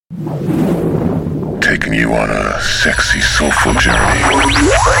Taking you on a sexy, soulful journey.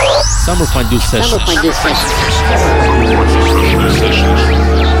 Summer Fondue Sessions.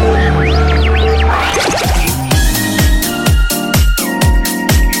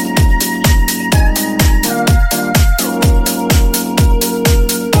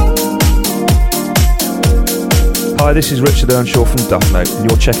 Hi, this is Richard Earnshaw from Duff Note, and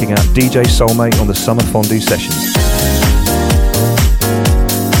you're checking out DJ Soulmate on the Summer Fondue Sessions.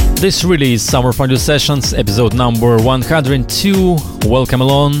 This really is Summer Fondue Sessions, episode number 102. Welcome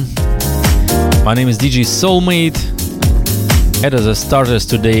along. My name is DJ Soulmate. And as a starters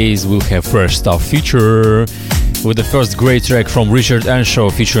today, we'll have Fresh Stuff feature with the first great track from Richard Earnshaw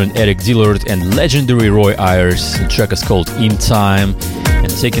featuring Eric Dillard and legendary Roy Ayers. The track is called In Time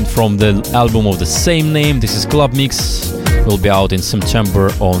and taken from the album of the same name. This is Club Mix. Will be out in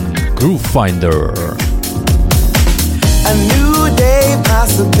September on Groove Finder. A new day,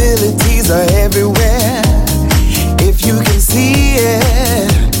 possibilities are everywhere. If you can see it,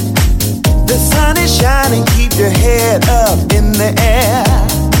 the sun is shining, keep your head up in the air.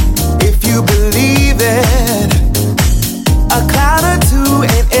 If you believe it, a cloud or two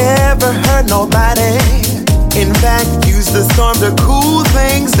ain't ever hurt nobody. In fact, use the storm to cool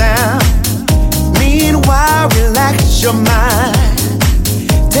things down. Meanwhile, relax your mind.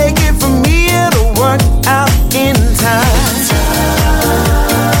 Take it from me, it'll work out in time.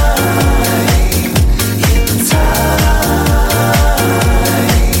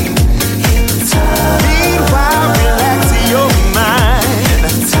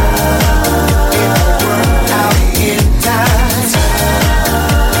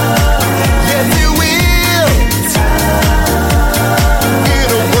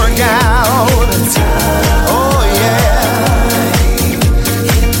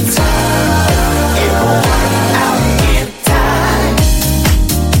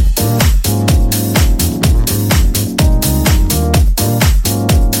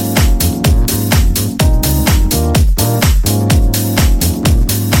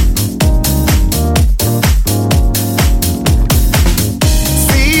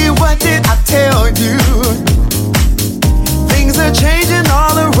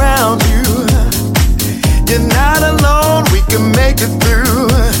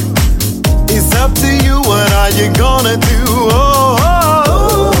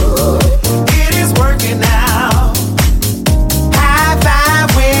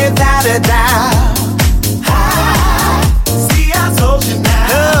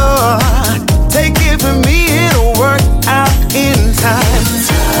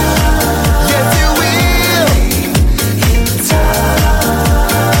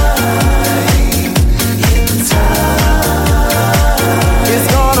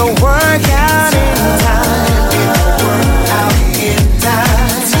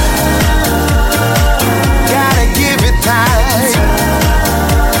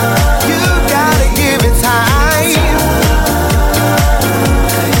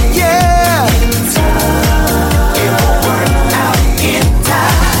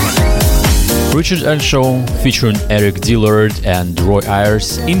 Richard Earnshaw featuring Eric Dillard and Roy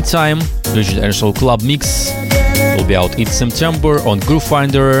Ayers. In Time, Richard Earnshaw Club Mix will be out in September on Groove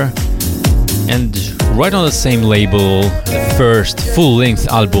Finder. And right on the same label, the first full-length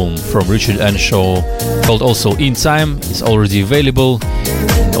album from Richard Earnshaw, called also In Time, is already available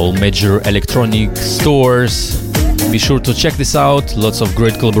in all major electronic stores. Be sure to check this out. Lots of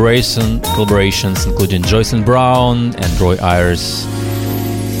great collaborations, including Joycelyn Brown and Roy Ayers.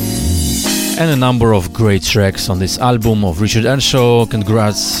 And a number of great tracks on this album of Richard Earnshaw.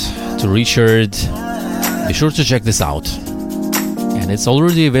 Congrats to Richard. Be sure to check this out. And it's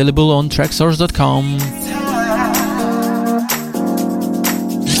already available on tracksource.com.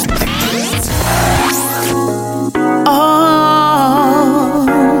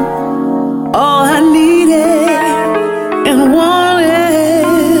 All I needed and wanted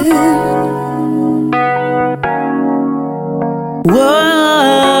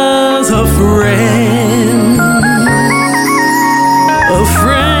was a friend,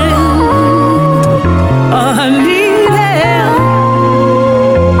 all I needed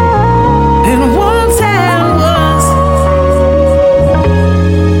and wanted was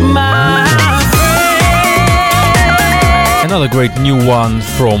my friend. Another great new one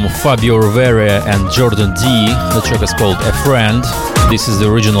from Fabio Rivera and Jordan D. The track is called A Friend. This is the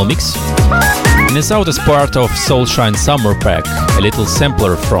original mix. And it's out as part of Soulshine Summer Pack, a little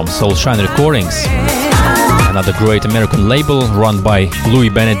sampler from Soulshine Recordings. Another great American label run by Louis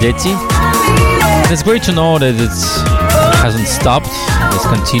Benedetti. And it's great to know that it hasn't stopped. It's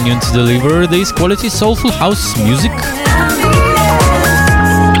continuing to deliver this quality soulful house music.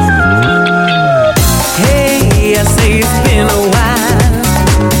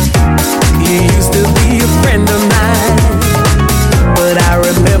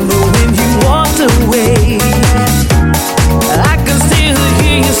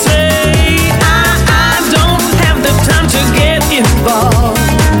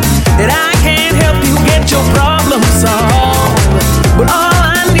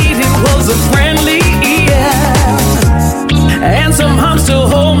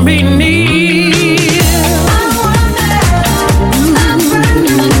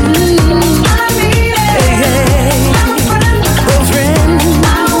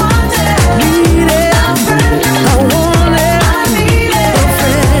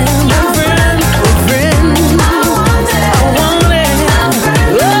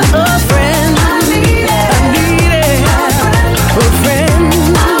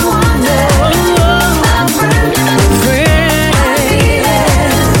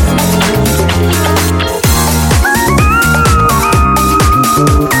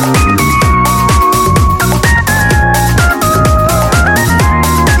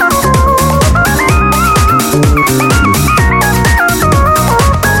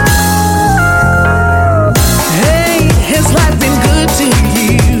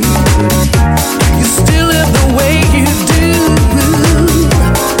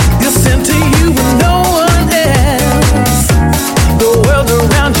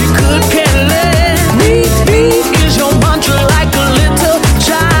 around you could care less. Me is your mantra like a little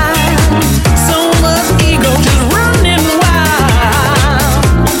child. So much ego just running wild.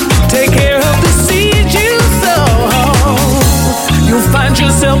 Take care of the seeds you sow. You'll find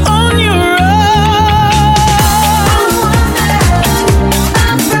yourself on your own.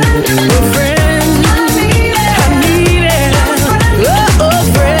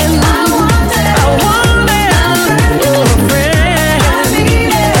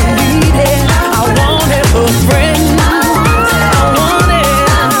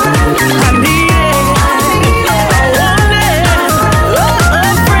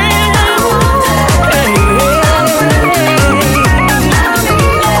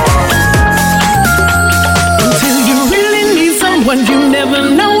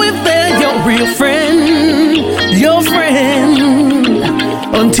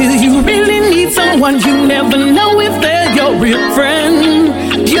 Until you really need someone, you never know if they're your real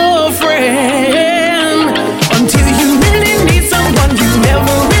friend, your friend. Until you really need someone, you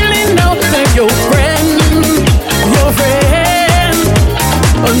never really know they're your friend, your friend.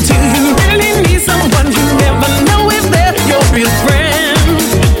 Until you really need someone, you never know if they're your real friend,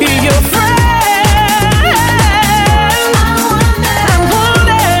 your friend.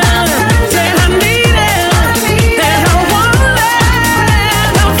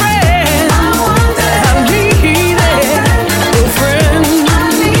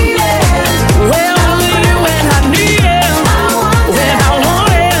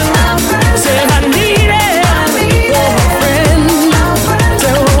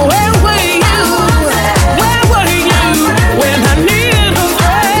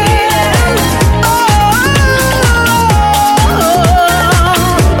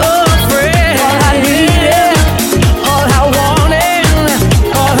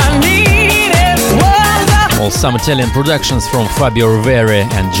 Some Italian productions from Fabio Rivera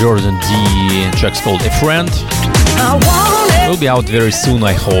and Jordan D. Tracks called A Friend. Will be out very soon,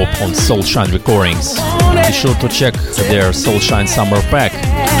 I hope, on Soulshine Recordings. Be sure to check their Soulshine Summer Pack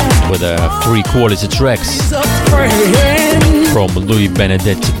with free quality tracks from Louis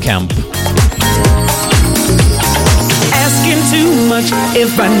Benedetti Camp. Asking too much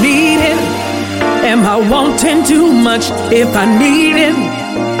if I need it. Am I wanting too much if I need it?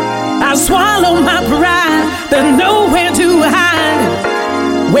 I swallow my pride, there's nowhere to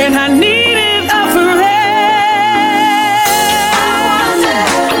hide when I needed a friend.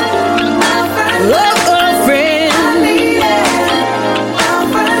 Oh, a friend.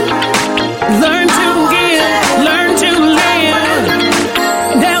 Learn to give, learn to live,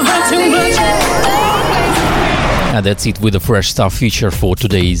 never too much. And that's it with the Fresh Stuff feature for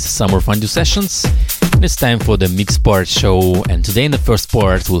today's Summer Fondue Sessions. It's time for the mix part show, and today in the first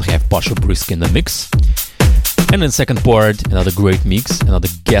part we'll have Pasha Brisk in the mix, and in the second part another great mix, another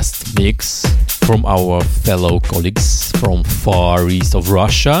guest mix from our fellow colleagues from far east of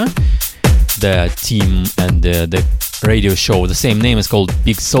Russia. The team and the radio show, the same name, is called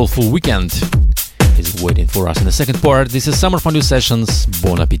Big Soulful Weekend, is waiting for us in the second part. This is Summer Fondue Sessions.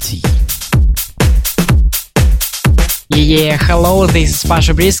 Bon appetit. Yeah, hello, this is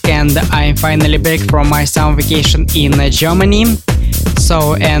Pasha Brisk and I'm finally back from my summer vacation in Germany. This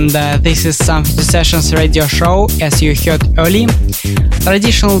is Summer Fondue Sessions radio show, as you heard early.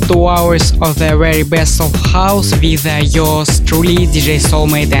 Traditional 2 hours of the very best of house with yours truly, DJ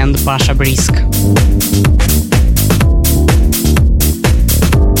Soulmate and Pasha Brisk.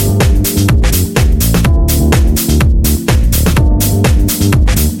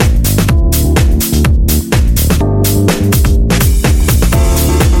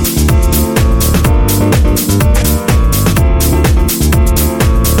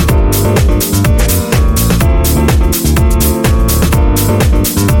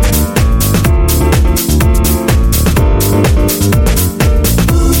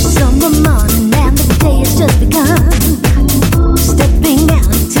 Summer morning and the day is just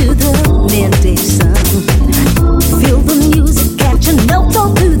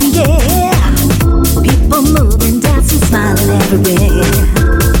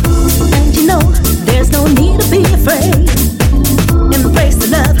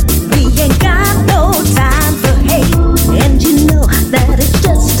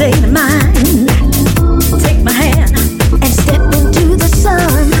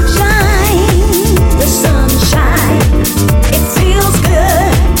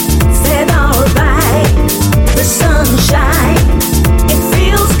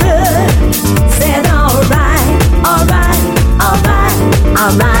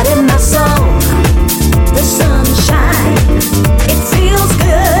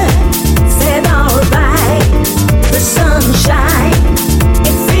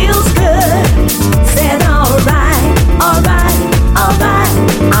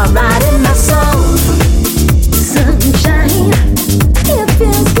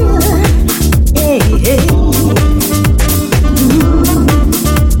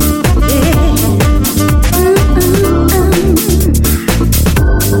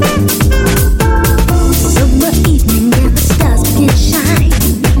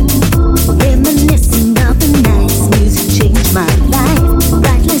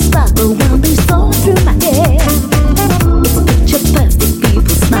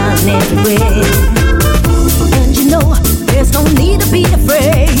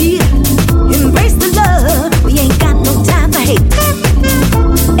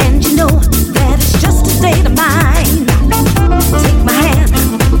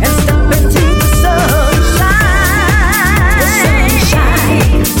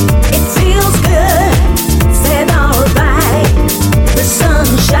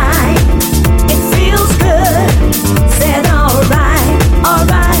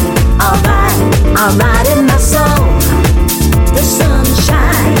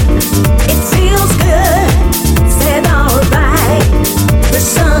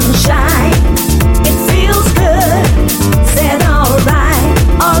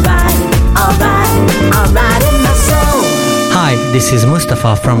this is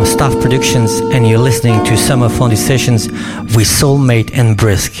Mustafa from Staff Productions, and you're listening to Summer Fondue Sessions with Soulmate and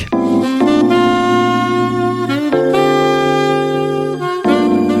Brisk.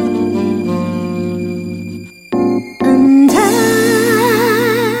 And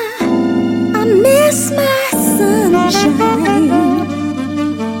I miss my sunshine,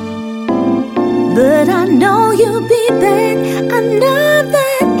 but I know you'll be back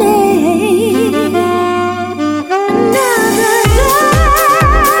another day.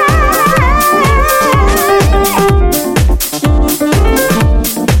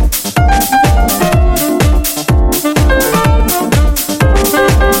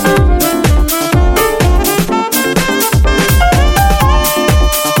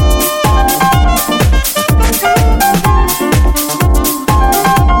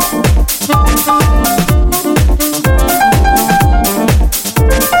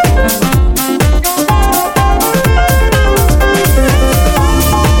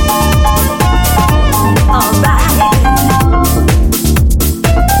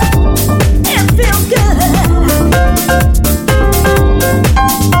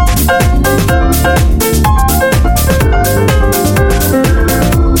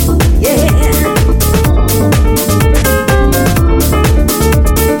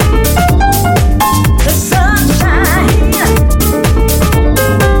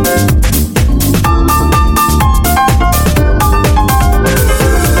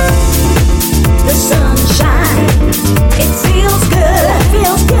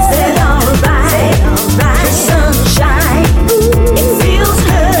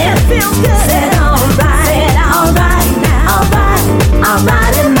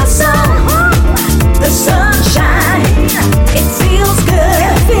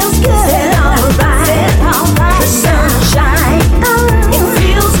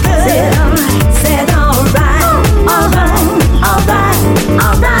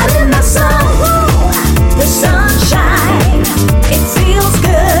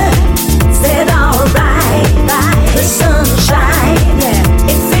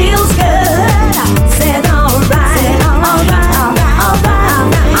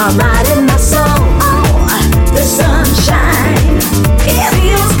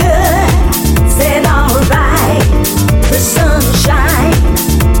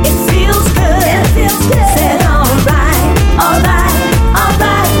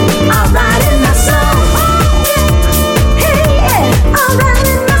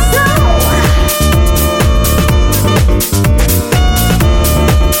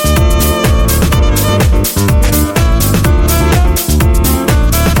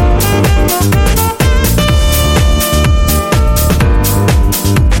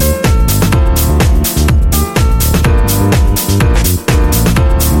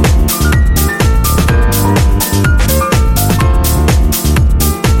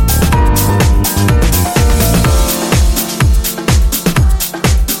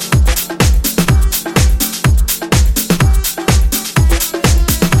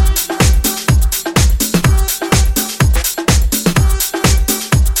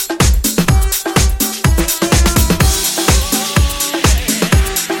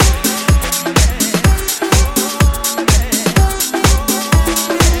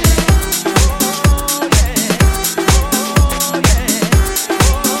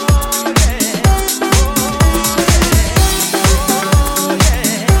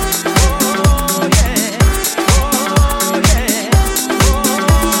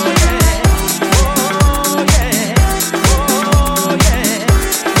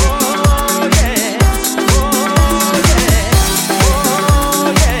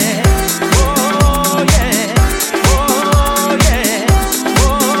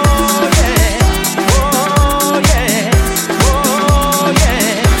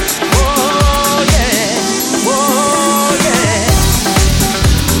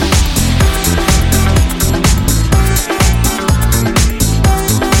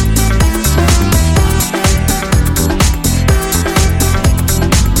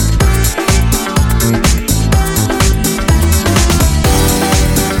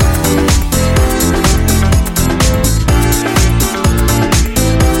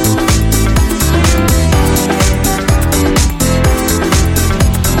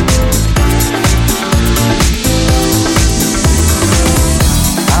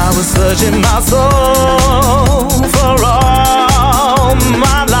 searching my soul for all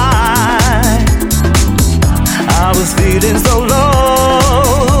my life. I was feeling so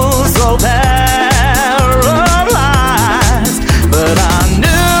low, so paralyzed, but I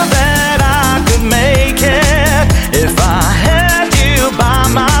knew that I could make it if I had you by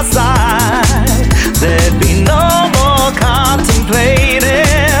my side. There'd be no more contemplation.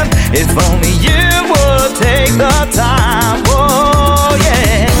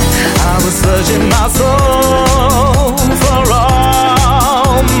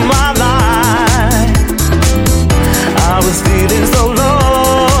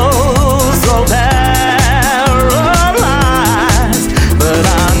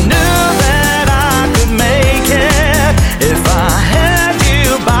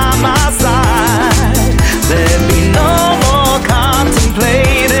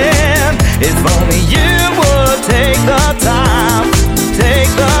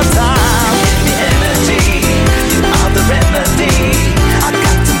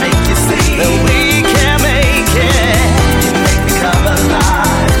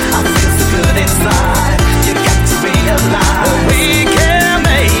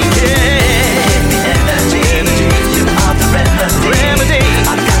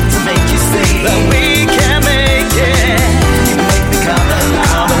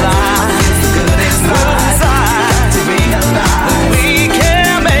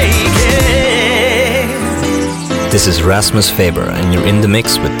 This is Rasmus Faber, and you're in the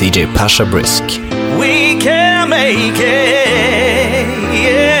mix with DJ Pasha Brisk. We can make it,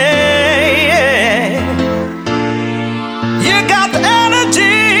 yeah. You got the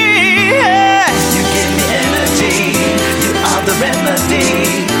energy, yeah. You give me energy, you are the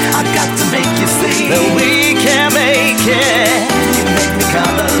remedy. I got to make you see that we can make it. You make me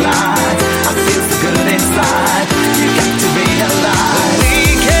come alive, I feel so good inside. You got to realize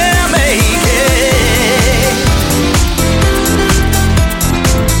we can make it.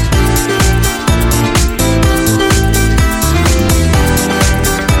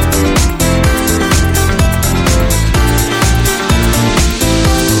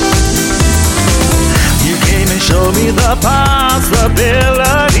 Show me the possibilities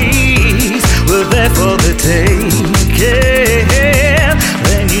were there for the taking.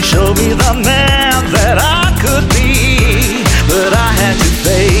 Then you showed me the man that I could be, but I had to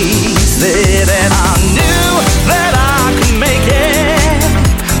face it, and I knew that I could make it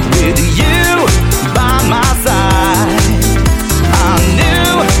with you by my side. I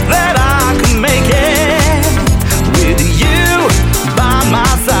knew that I could make it with you by my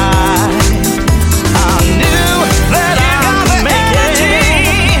side.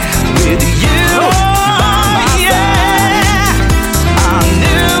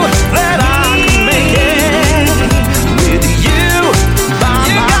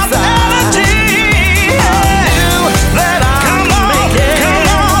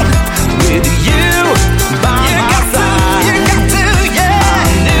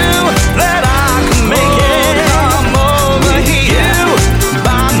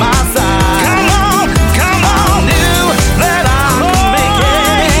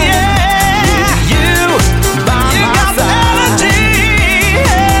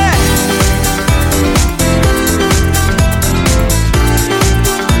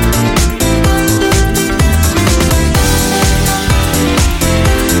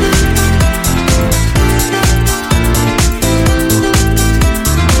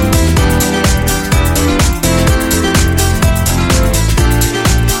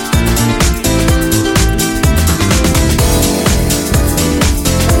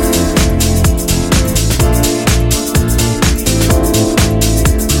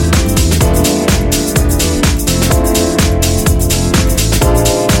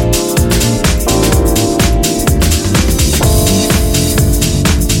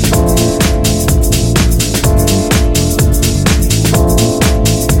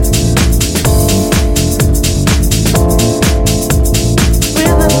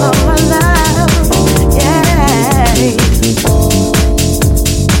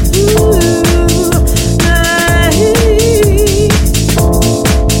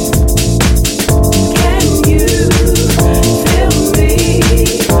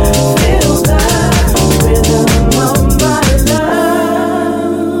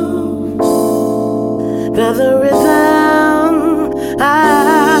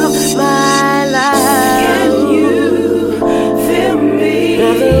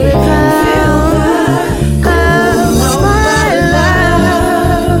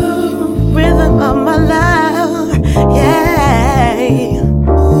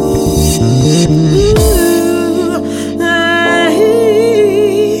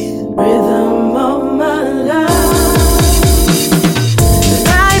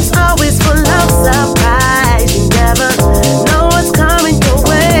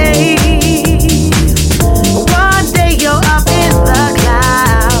 One day you're up in the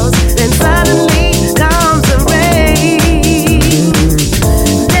clouds.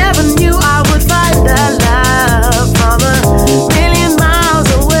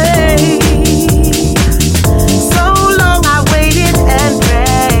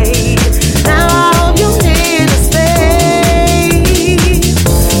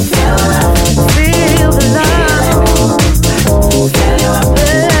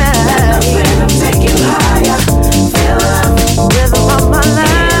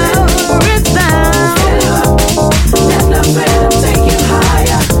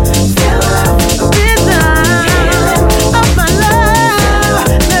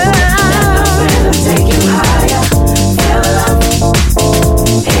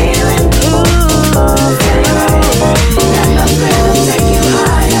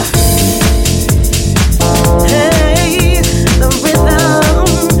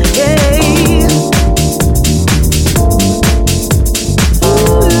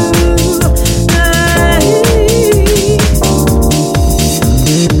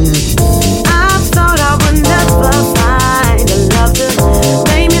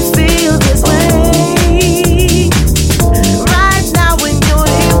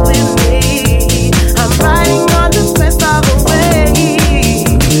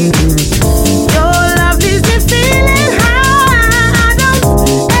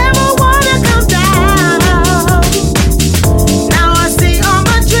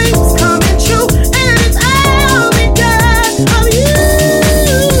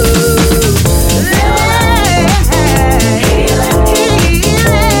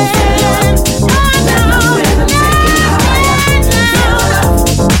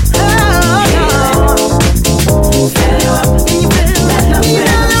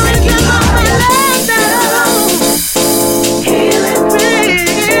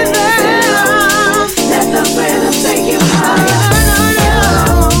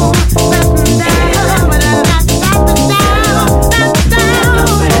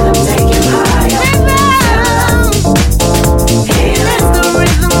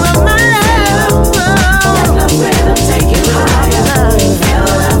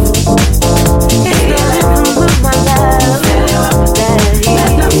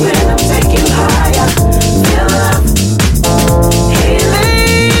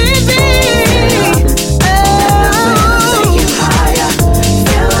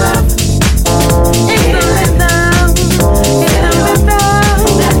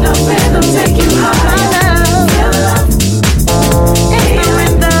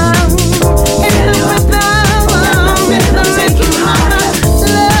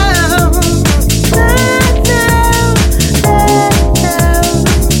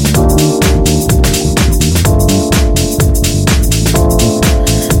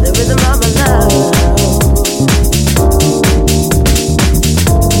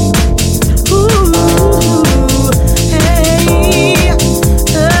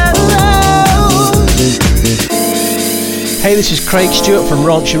 this is Craig Stewart from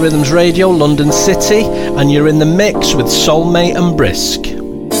Raunchy Rhythms Radio, London City, and you're in the mix with Soulmate and Brisk.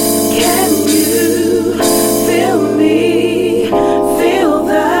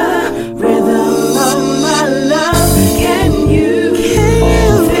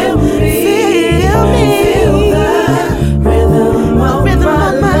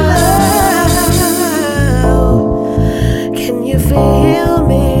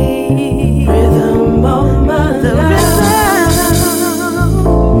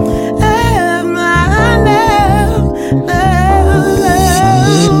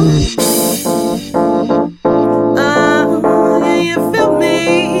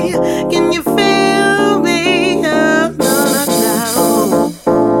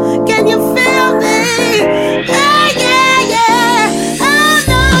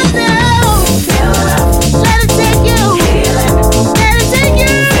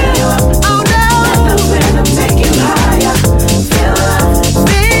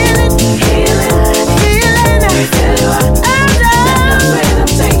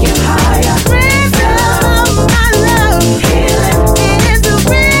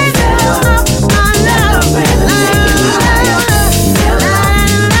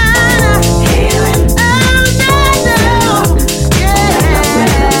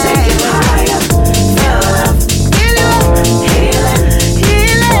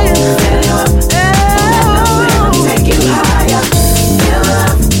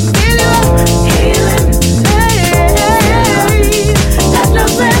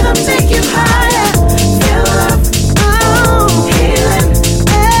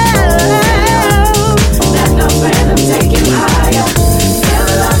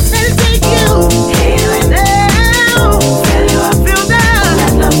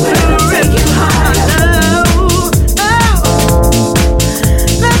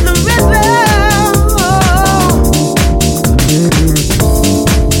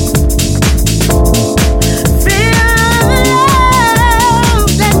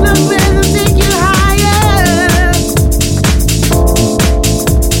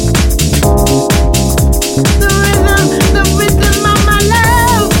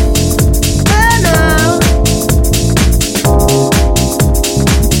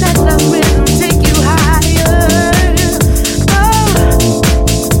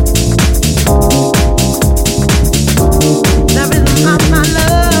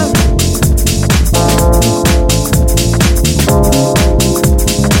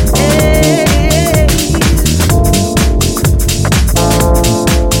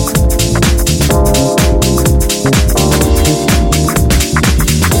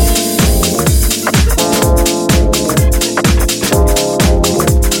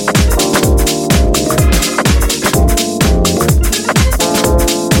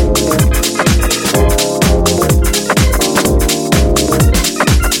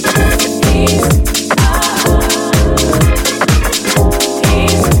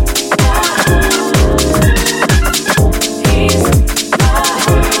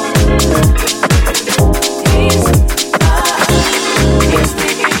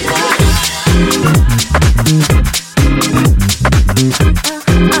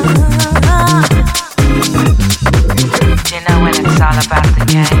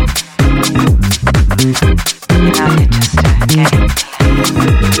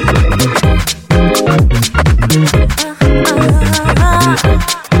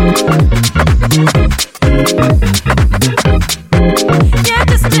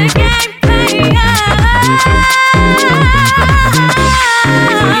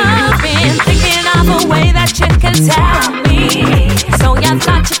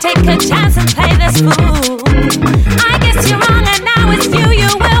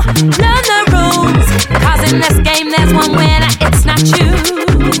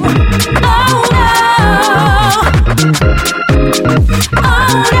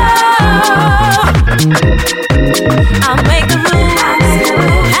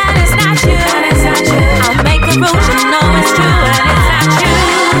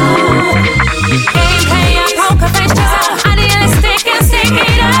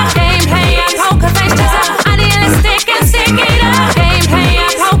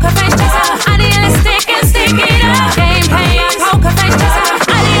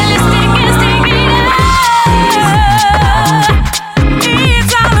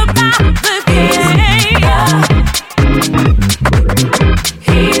 It's all about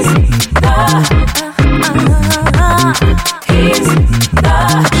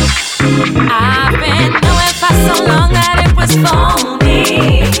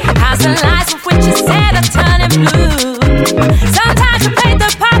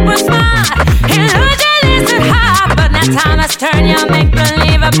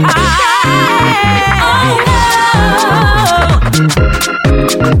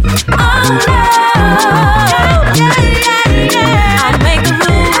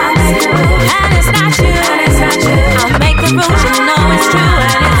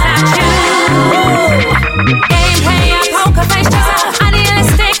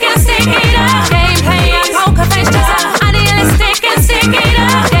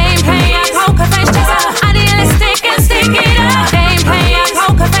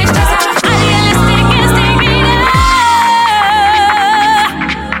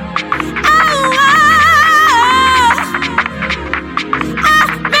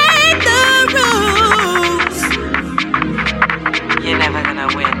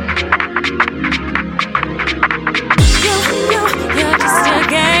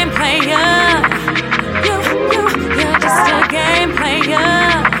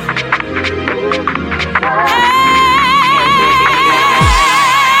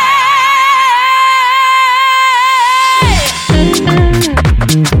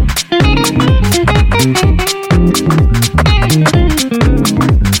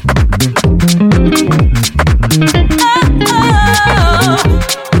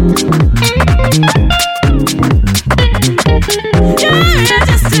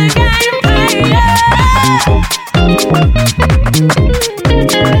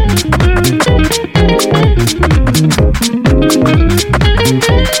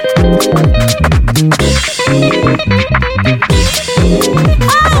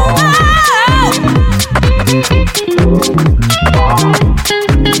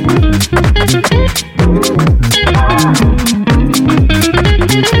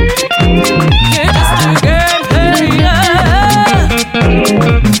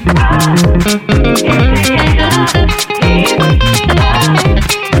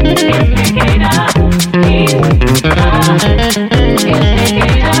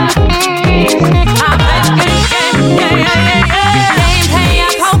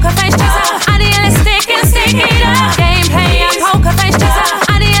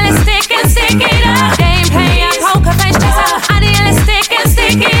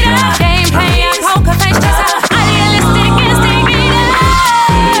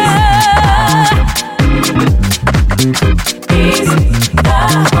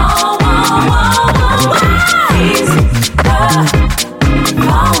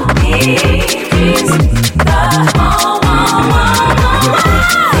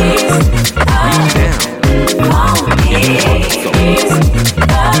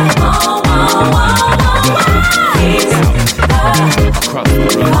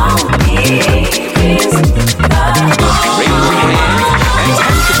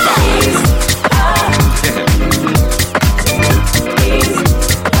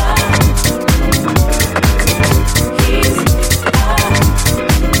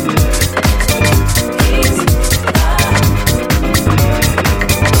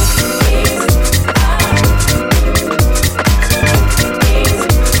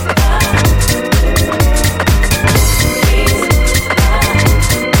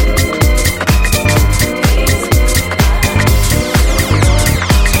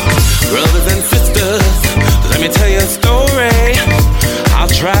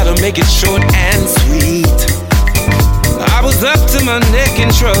make it short and sweet. I was up to my neck in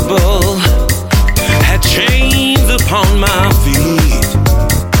trouble, had chains upon my feet,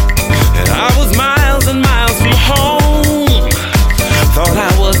 and I was miles and miles from home. Thought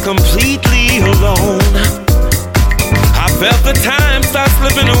I was completely alone. I felt the time start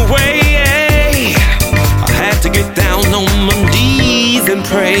slipping away. I had to get down on my knees and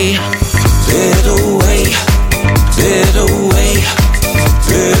pray. Better way, better way,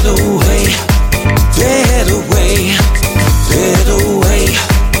 better way, better way, better way,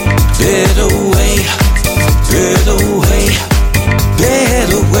 better way, better way, better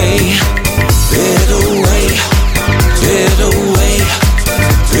way, better way, better way,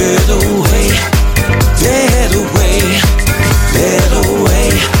 better way, better way, better way,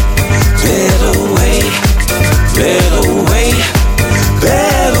 better way, better way,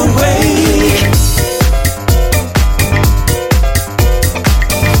 better way.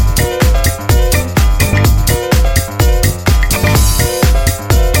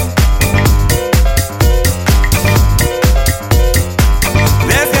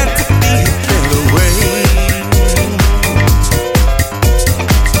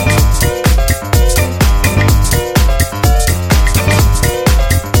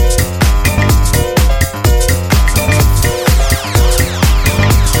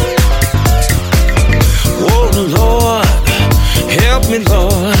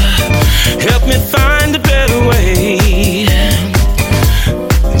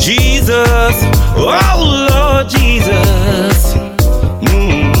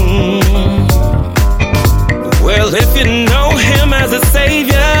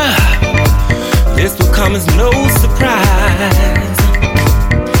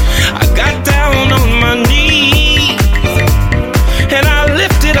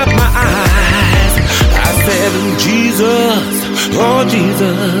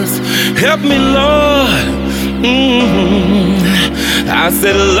 Help me, Lord. I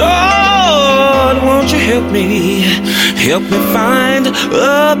said, Lord, won't you help me? Help me find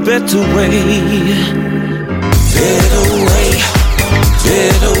a better way. Better way,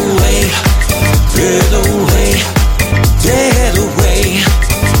 better way, better way, better way,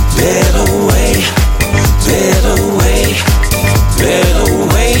 better way, better way, better way, better way, better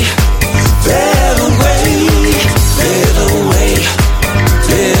way. Better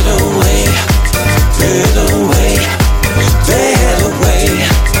way, better way, better way,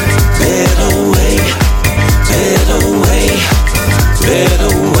 better way, better way,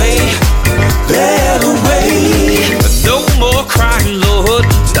 better way, better way. No more crying, Lord,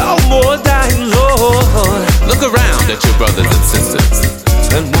 no more dying, Lord. Look around at your brothers and sisters,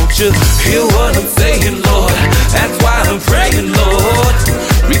 and won't you hear what I'm saying, Lord? That's why I'm praying, Lord.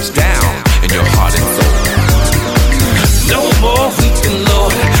 Reach down in your heart and soul. No more weeping,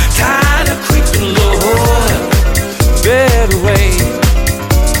 Lord. Tired of creeping, Lord. Better way.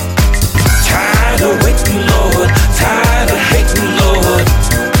 Tired of waiting, Lord. Tired of hating, Lord.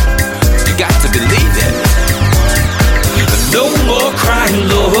 You got to believe it. No more crying,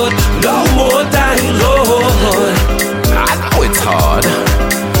 Lord. No more dying, Lord. I know it's hard.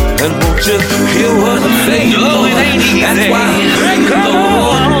 And won't you hear what I'm saying, Lord? It ain't easy. That's why I'm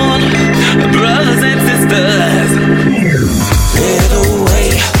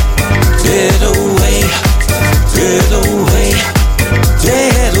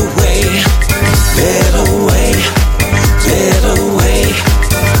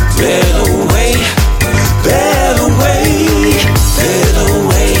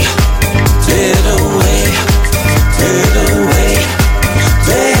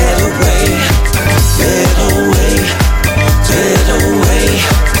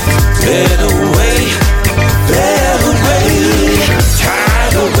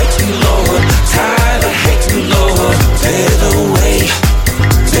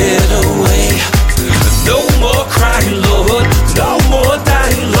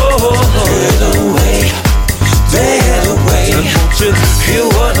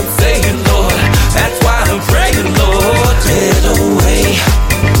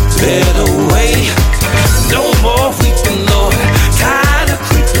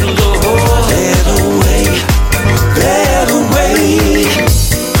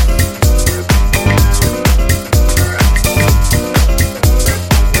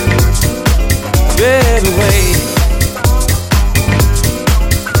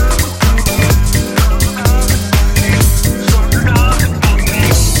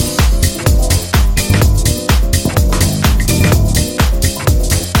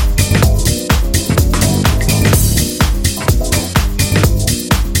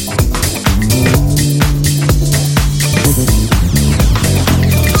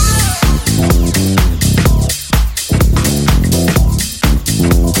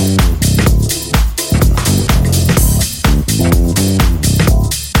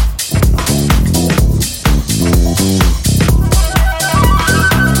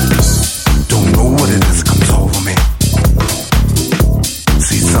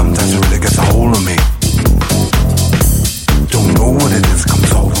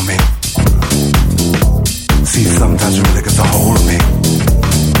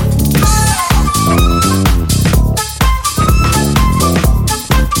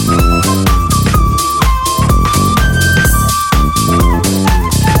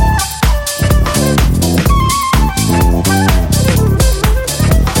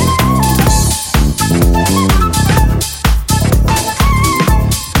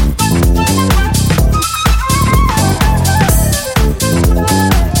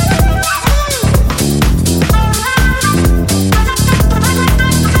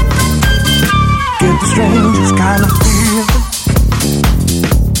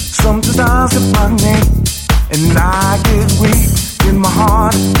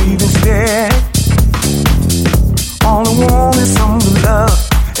heart is beating steady. All I want is some love,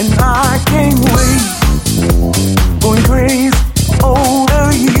 and I can't wait. Going crazy over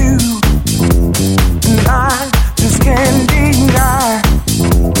you, and I just can't deny.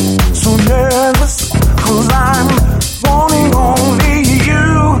 So nervous, 'cause I'm wanting only you.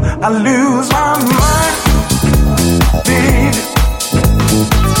 I lose my mind, baby.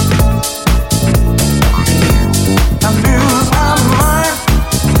 I lose my mind,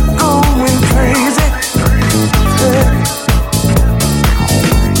 going crazy.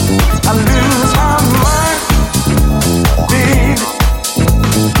 I lose my mind, baby.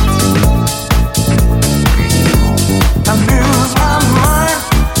 I lose my mind,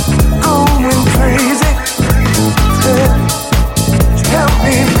 going crazy. Help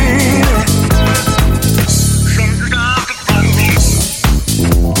me, baby.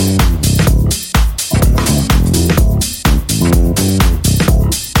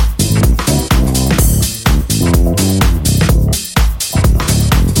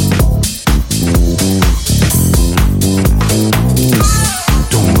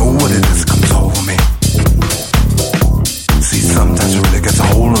 Don't know what it is comes over me. See, sometimes it really gets a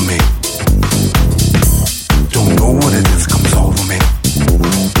hold of me. Don't know what it is comes over me.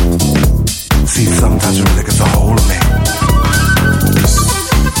 See, sometimes it really gets a hold of me.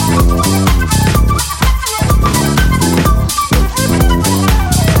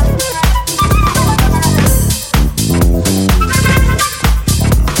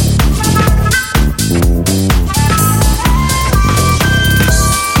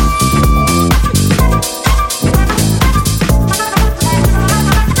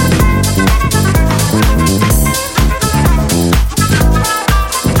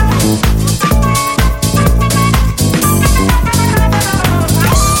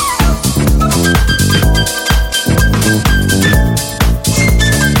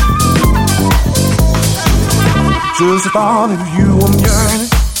 Just the thought of you, I'm yearning.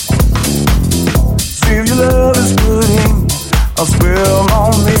 Feel your love is putting a spell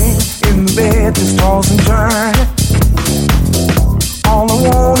on me. In the bed, just toss and turn. All I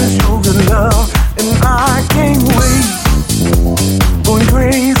want is your good love, and I can't wait. Going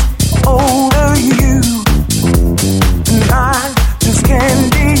crazy over you, and I just can't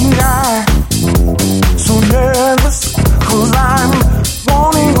deny. So nervous, 'cause I'm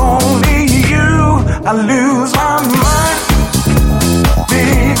wanting only you. I lose my mind,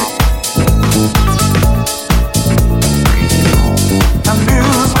 baby. I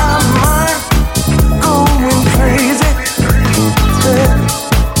lose my mind, going crazy.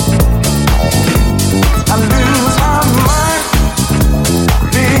 I lose my mind,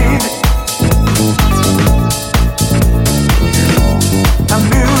 baby. I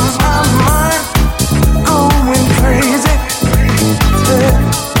lose my mind, going crazy.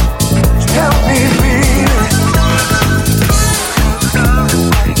 Help me, baby.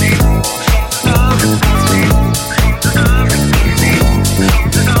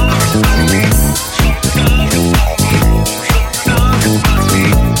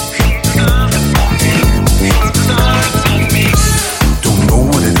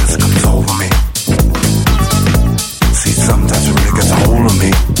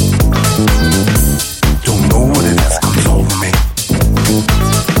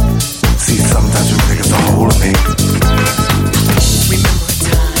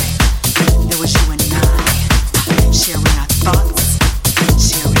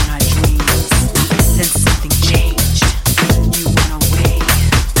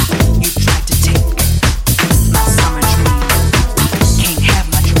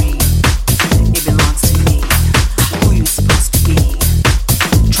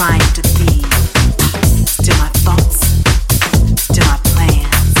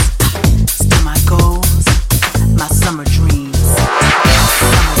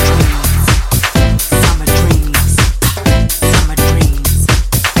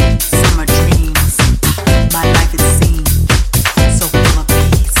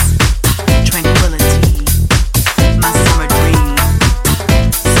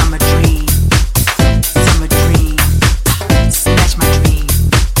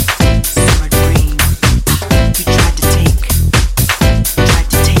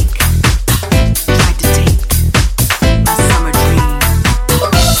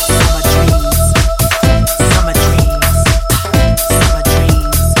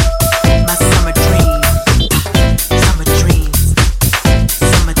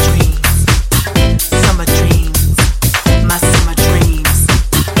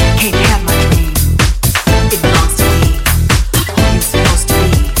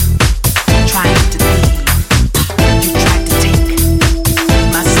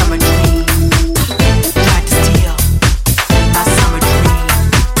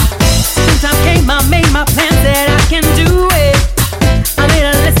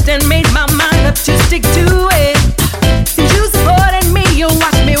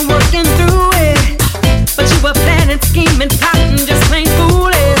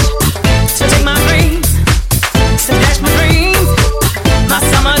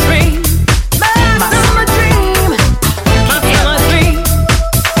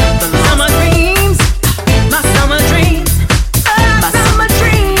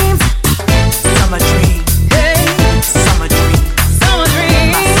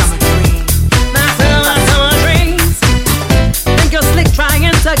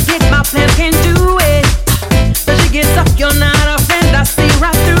 to get my plans, can't do it. But she gets up, you're not a friend, I see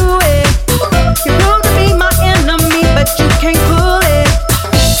right through it. You prove to be my enemy, but you can't pull it.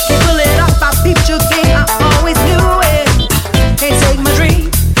 Can't pull it off, I peeped your game, I always knew it. Can't take my dreams,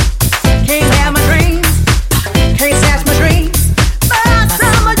 can't have my dreams, can't snatch my dreams. My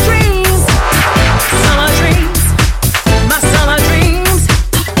summer dreams, summer dreams, my summer dreams,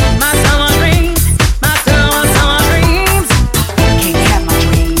 my summer dreams, my summer dreams. Can't have my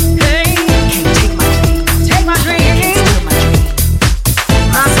dreams, hey, can't take my dreams, take my dreams, can't steal my dreams.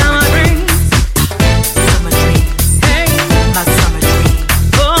 My summer dreams, hey, my summer dreams.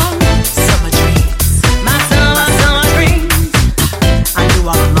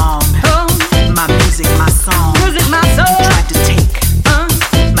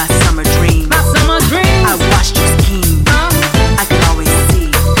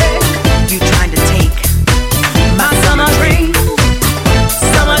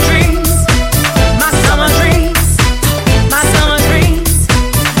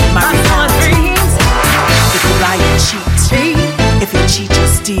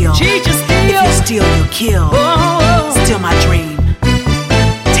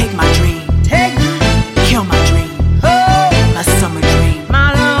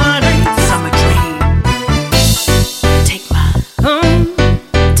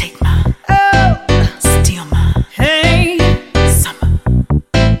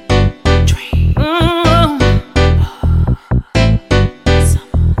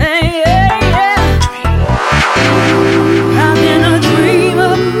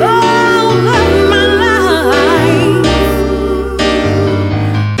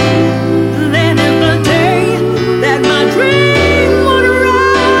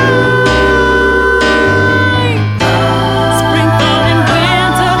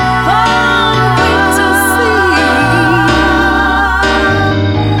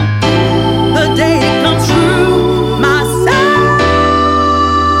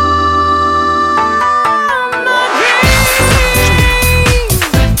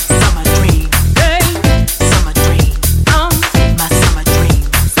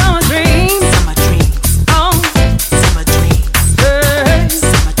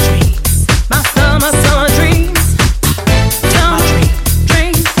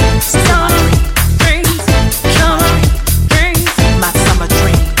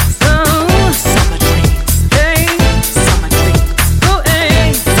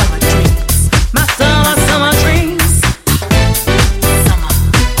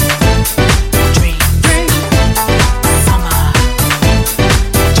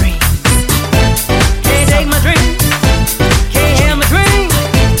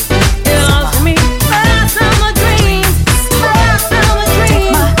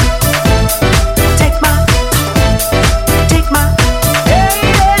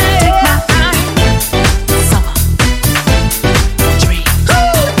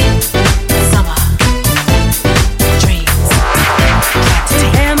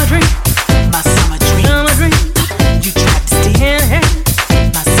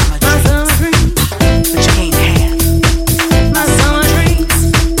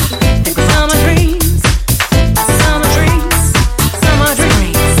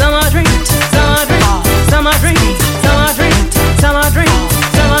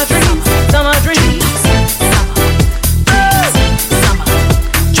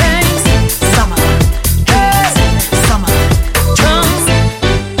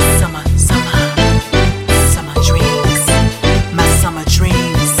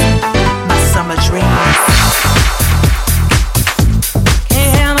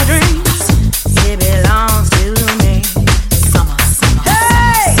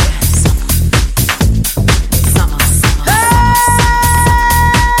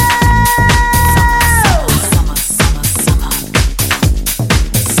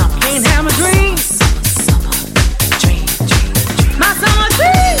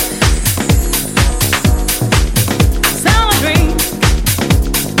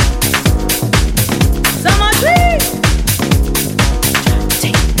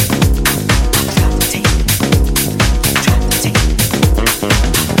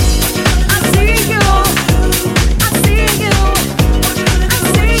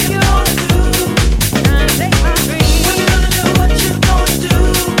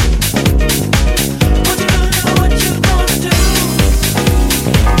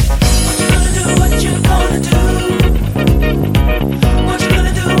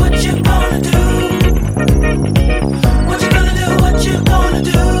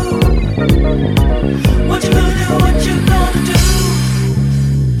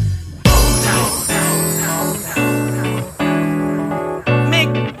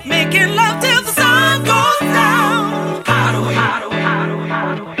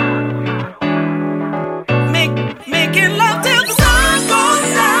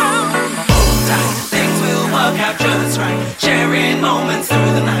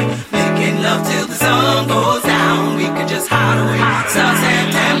 through the night, making love till the sun goes down. We could just hide away, start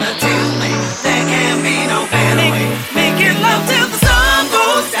September till May. There can't be no better way, making love till the sun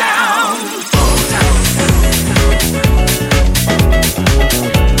goes down.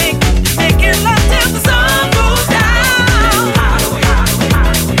 Making love till the sun goes down. Hide away,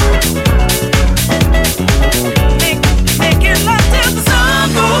 making love till the sun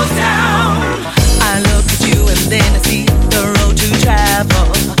goes down. I look at you and then I see the road to travel.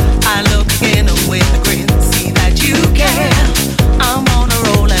 I look again and with a grin, see that you care. I'm on a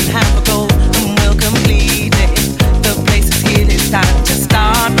roll and have a go, and we'll complete it. The place is here, it's time to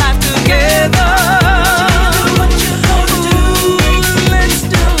start life together. What you gonna do? Let's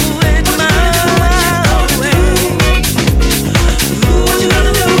do it my way. What you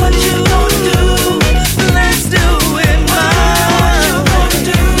gonna do? What you gonna do? Let's do it my way.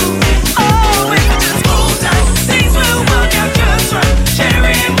 Oh, we can just hold tight, things will work out just right.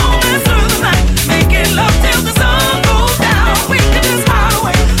 Sharing moments through the night, making love till the sun goes down. We can just hide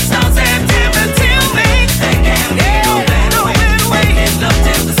away, start September till May. There can't be no better way, making love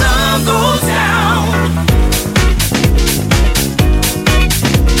till the sun goes down.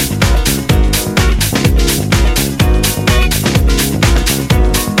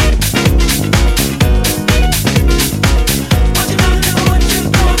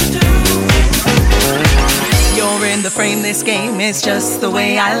 You're in the frame, this game is just the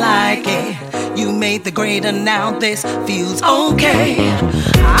way I like it. You made the grade and now this feels okay.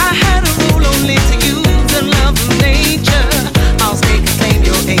 I had a rule only to use and love of nature. I'll stake and claim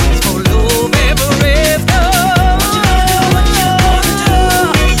your aims for love ever after. What you gonna do?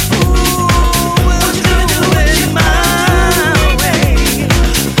 What you gonna do? It my way.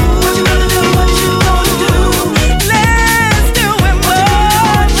 What you gonna do? What you gonna do? Let's do it my way.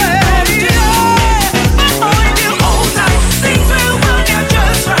 Oh, if you hold tight, things will work out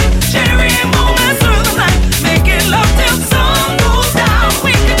just right. Sharing moments through the night, making love till the sun goes down.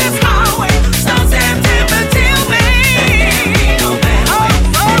 We can just highway, start September till May. No better way,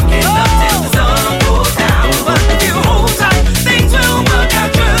 making love till the sun goes down. But if you hold tight, things will work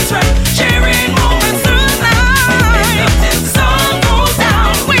out just right. Sharing moments through the night, making love till the sun goes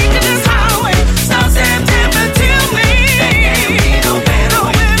down. We can just highway, start September till May. No better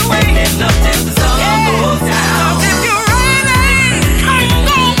way, making love till the sun goes down. If you're ready, come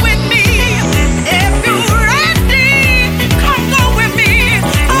go with me. If you're ready, come go with me.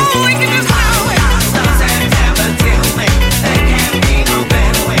 Oh, we can just highway, start September till May. There can't be no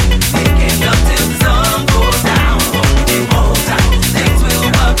better way, making love till the sun goes down. Hold tight, things will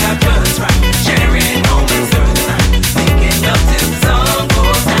work out just right. Sharing moments through the night, making love till the sun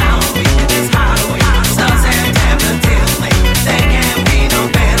goes down. We can just highway, start September till May. There can't be no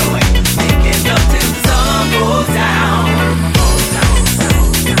better way, making love till the sun goes down.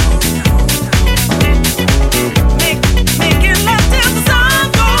 Making love till the sun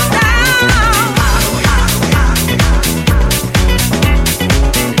goes down.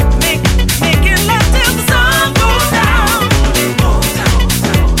 Making love till the sun goes down.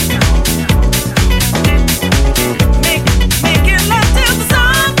 Making love till the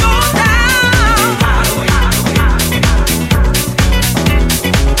sun goes down.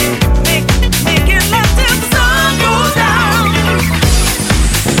 Making love till the sun goes down.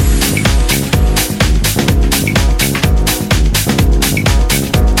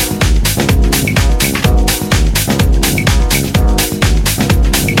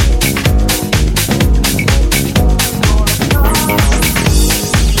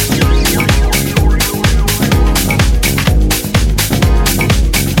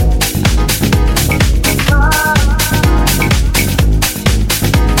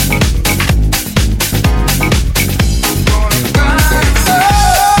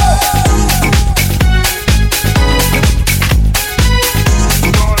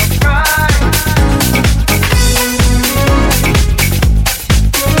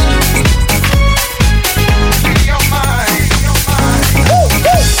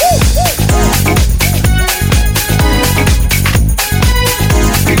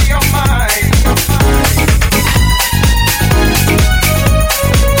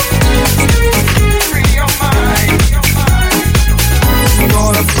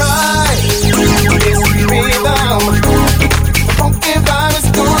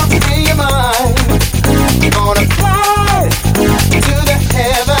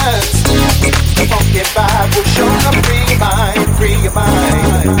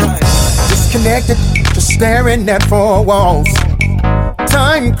 Disconnected, just staring at four walls.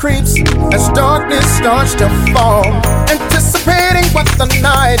 Time creeps as darkness starts to fall, anticipating what the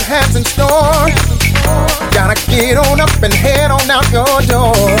night has in store. Gotta get on up and head on out your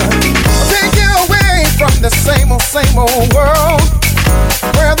door. Take you away from the same old world,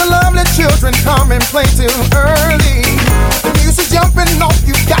 where the lovely children come and play too early. The music's jumping off,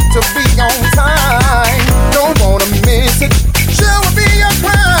 you got to be on time. Don't wanna miss it, sure will be your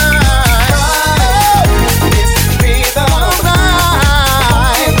crime. It's rhythm.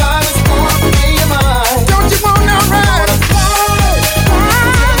 Don't you wanna ride?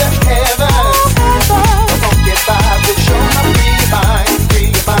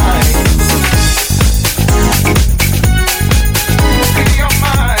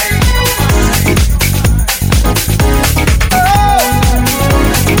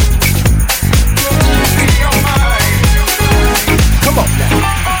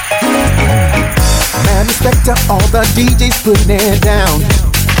 Respect to all the DJs putting it down,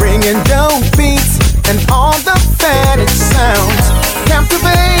 bringing dope beats and all the phantom sounds,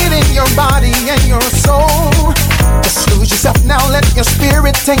 captivating your body and your soul. Just lose yourself now, let your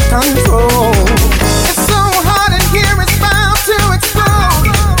spirit take control. It's so hot in here, it's bound to explode.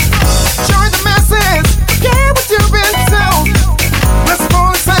 Join the masses, forget what you've been told.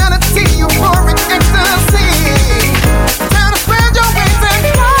 Blissful insanity, euphoric ecstasy. Time to spread your wings and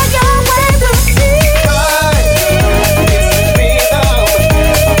fly your way to sea.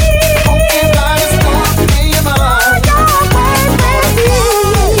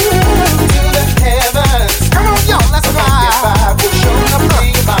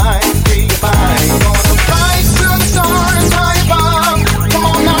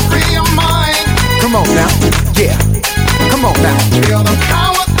 Come on now, yeah, come on now. Feel the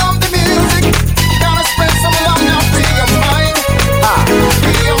power of the music. Gotta spread some love now, free your mind.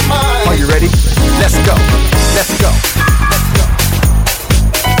 Free your mind. Are you ready? Let's go, let's go.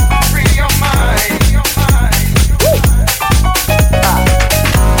 Free your mind. Woo.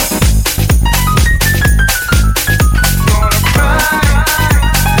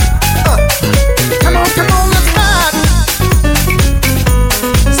 Come on, come on, let's ride.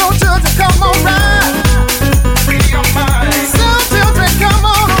 So children, come on, ride.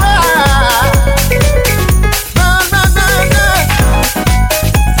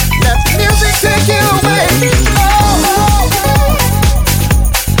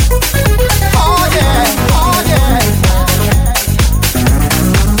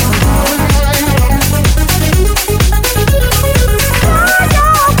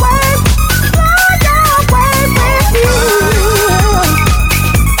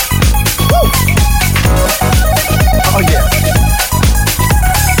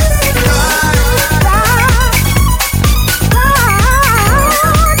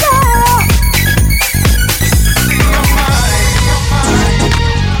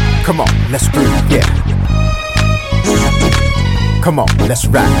 Come on, let's groove, yeah. Come on, let's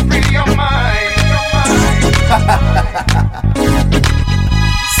ride.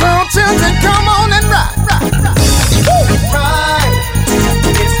 So children, come on and ride. Ride,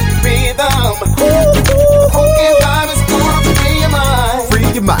 it's rhythm. Funky vibe is gonna free your mind. Free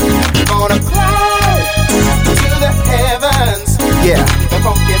your mind. Gonna fly to the heavens. Yeah. The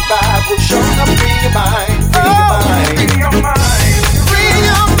funky vibe will show up, free your mind. Free your mind. Free your mind. Free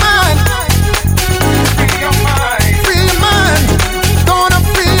your mind. Free your mind. Free your mind. Gonna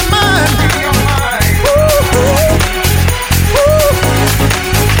free your mind. Free your mind. Woo-hoo. Woo.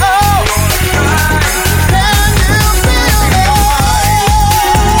 Oh. Can you feel it?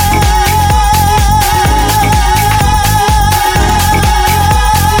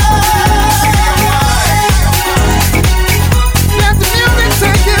 Let the music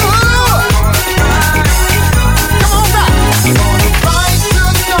take you. Come on back. Rise to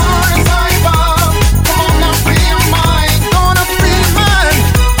the stars high above. Come on now, free your mind. Gonna free your mind.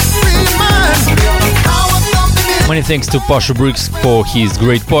 Free your mind. Feel the power of the music. Many thanks to Pasha Brisk for his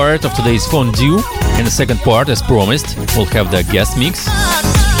great part of today's Fondue. In the second part, as promised, we'll have the guest mix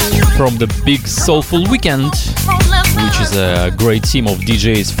from the big Soulful Weekend, which is a great team of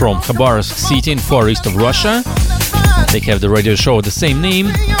DJs from Khabarovsk city in far east of Russia. They have the radio show with the same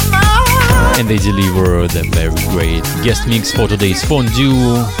name, and they deliver the very great guest mix for today's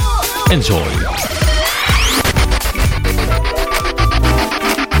Fondue. Enjoy!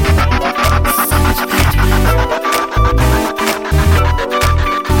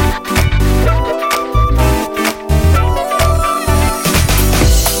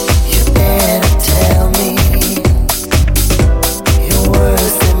 Tell me your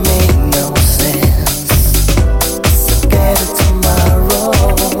words that make no sense. Forget it tomorrow.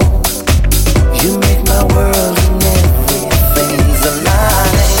 You make my world and everything's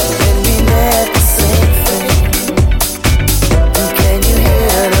alive. Let me never say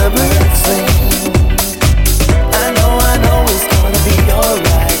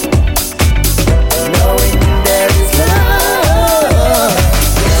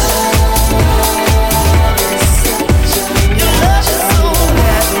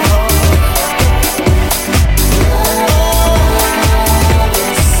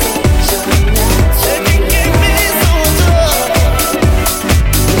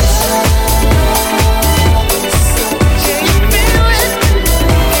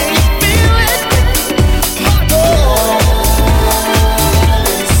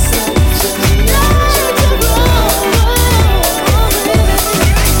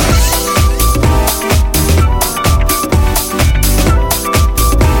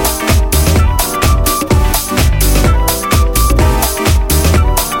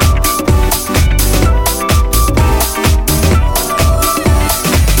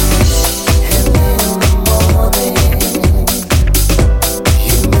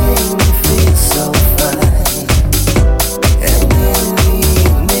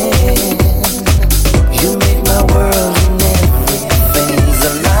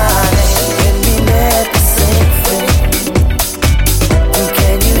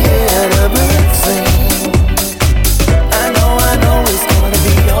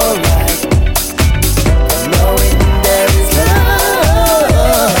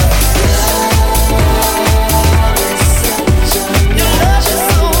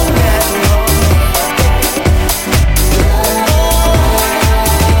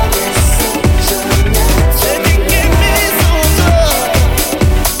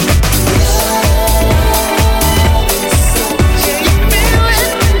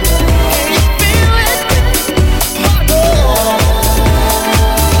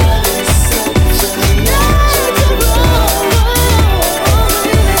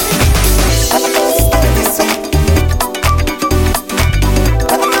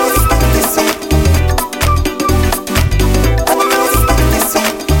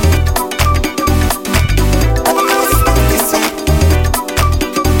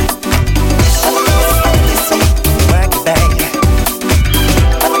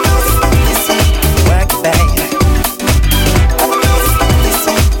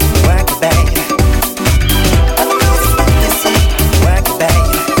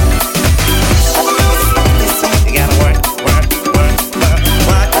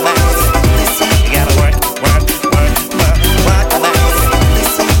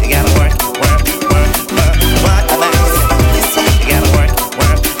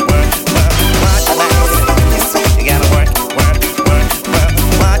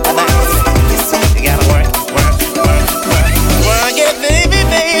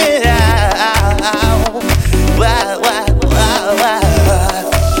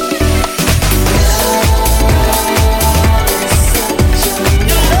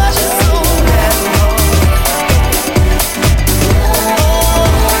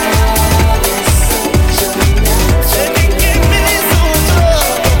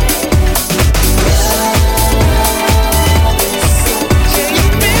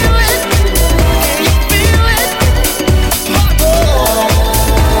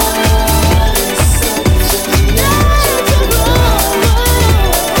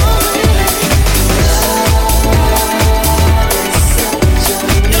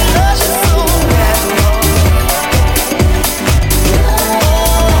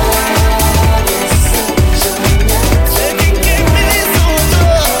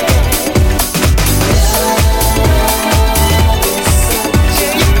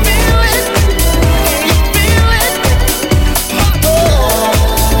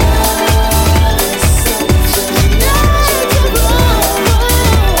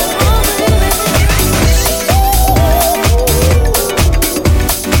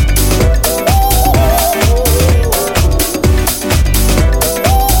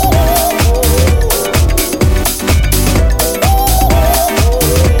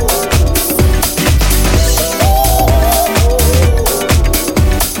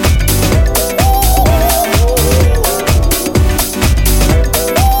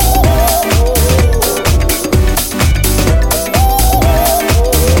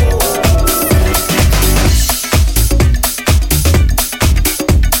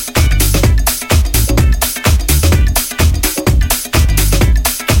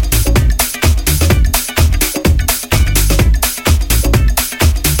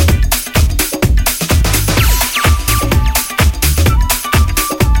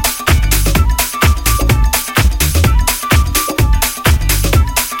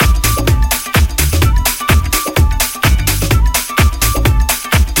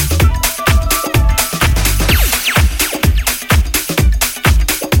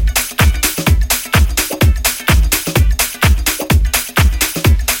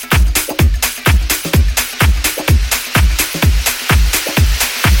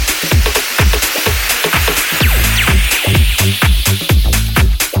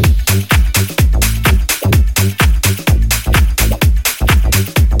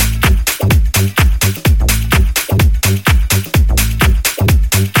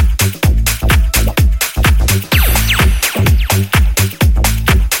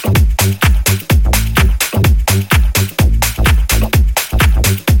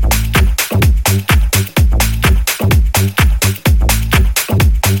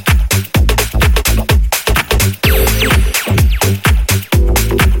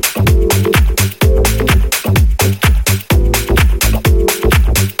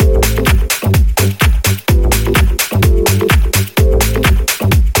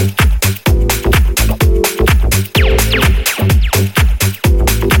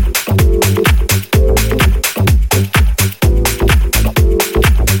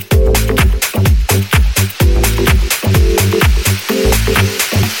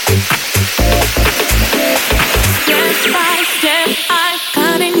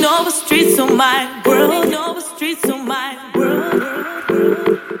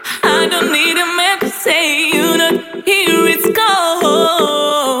I don't need a man to say you not here, it's cold.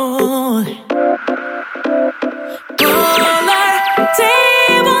 Polar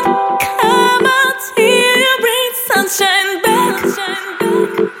table, come out here, you bring sunshine back.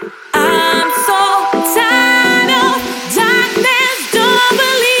 I'm so tired of darkness, don't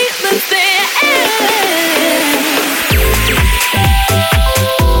believe it's there.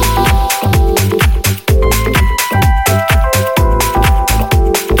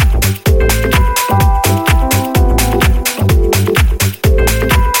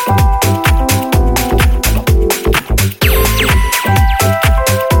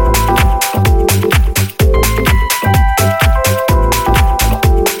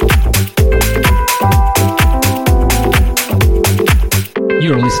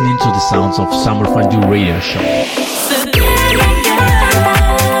 You're listening to the sounds of Summer Fondue Radio Show.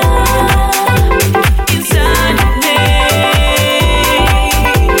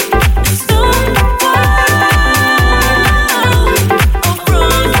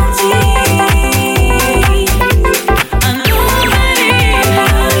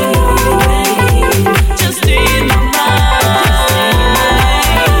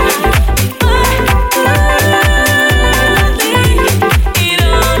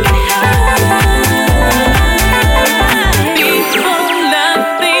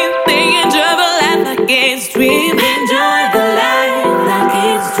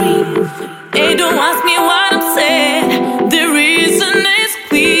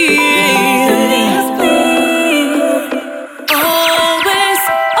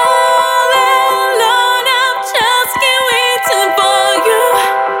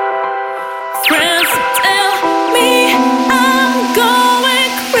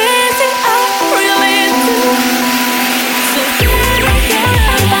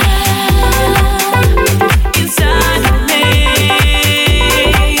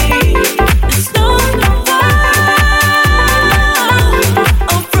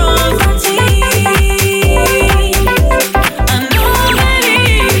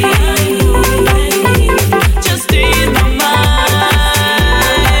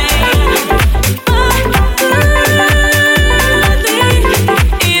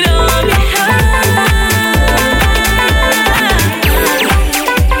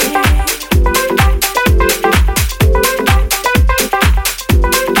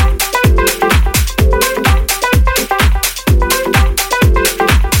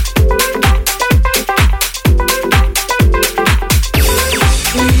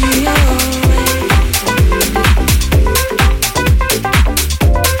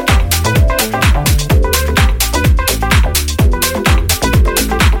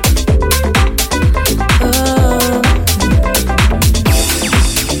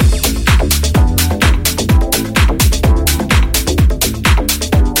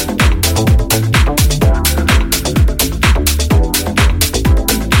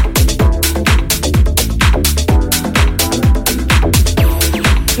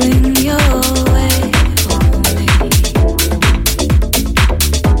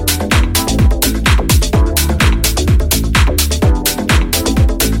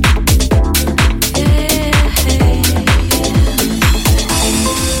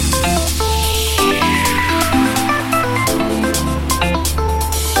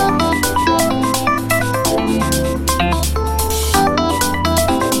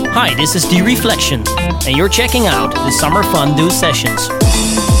 Hi, this is The Reflection, and you're checking out the Summer Fondue Sessions.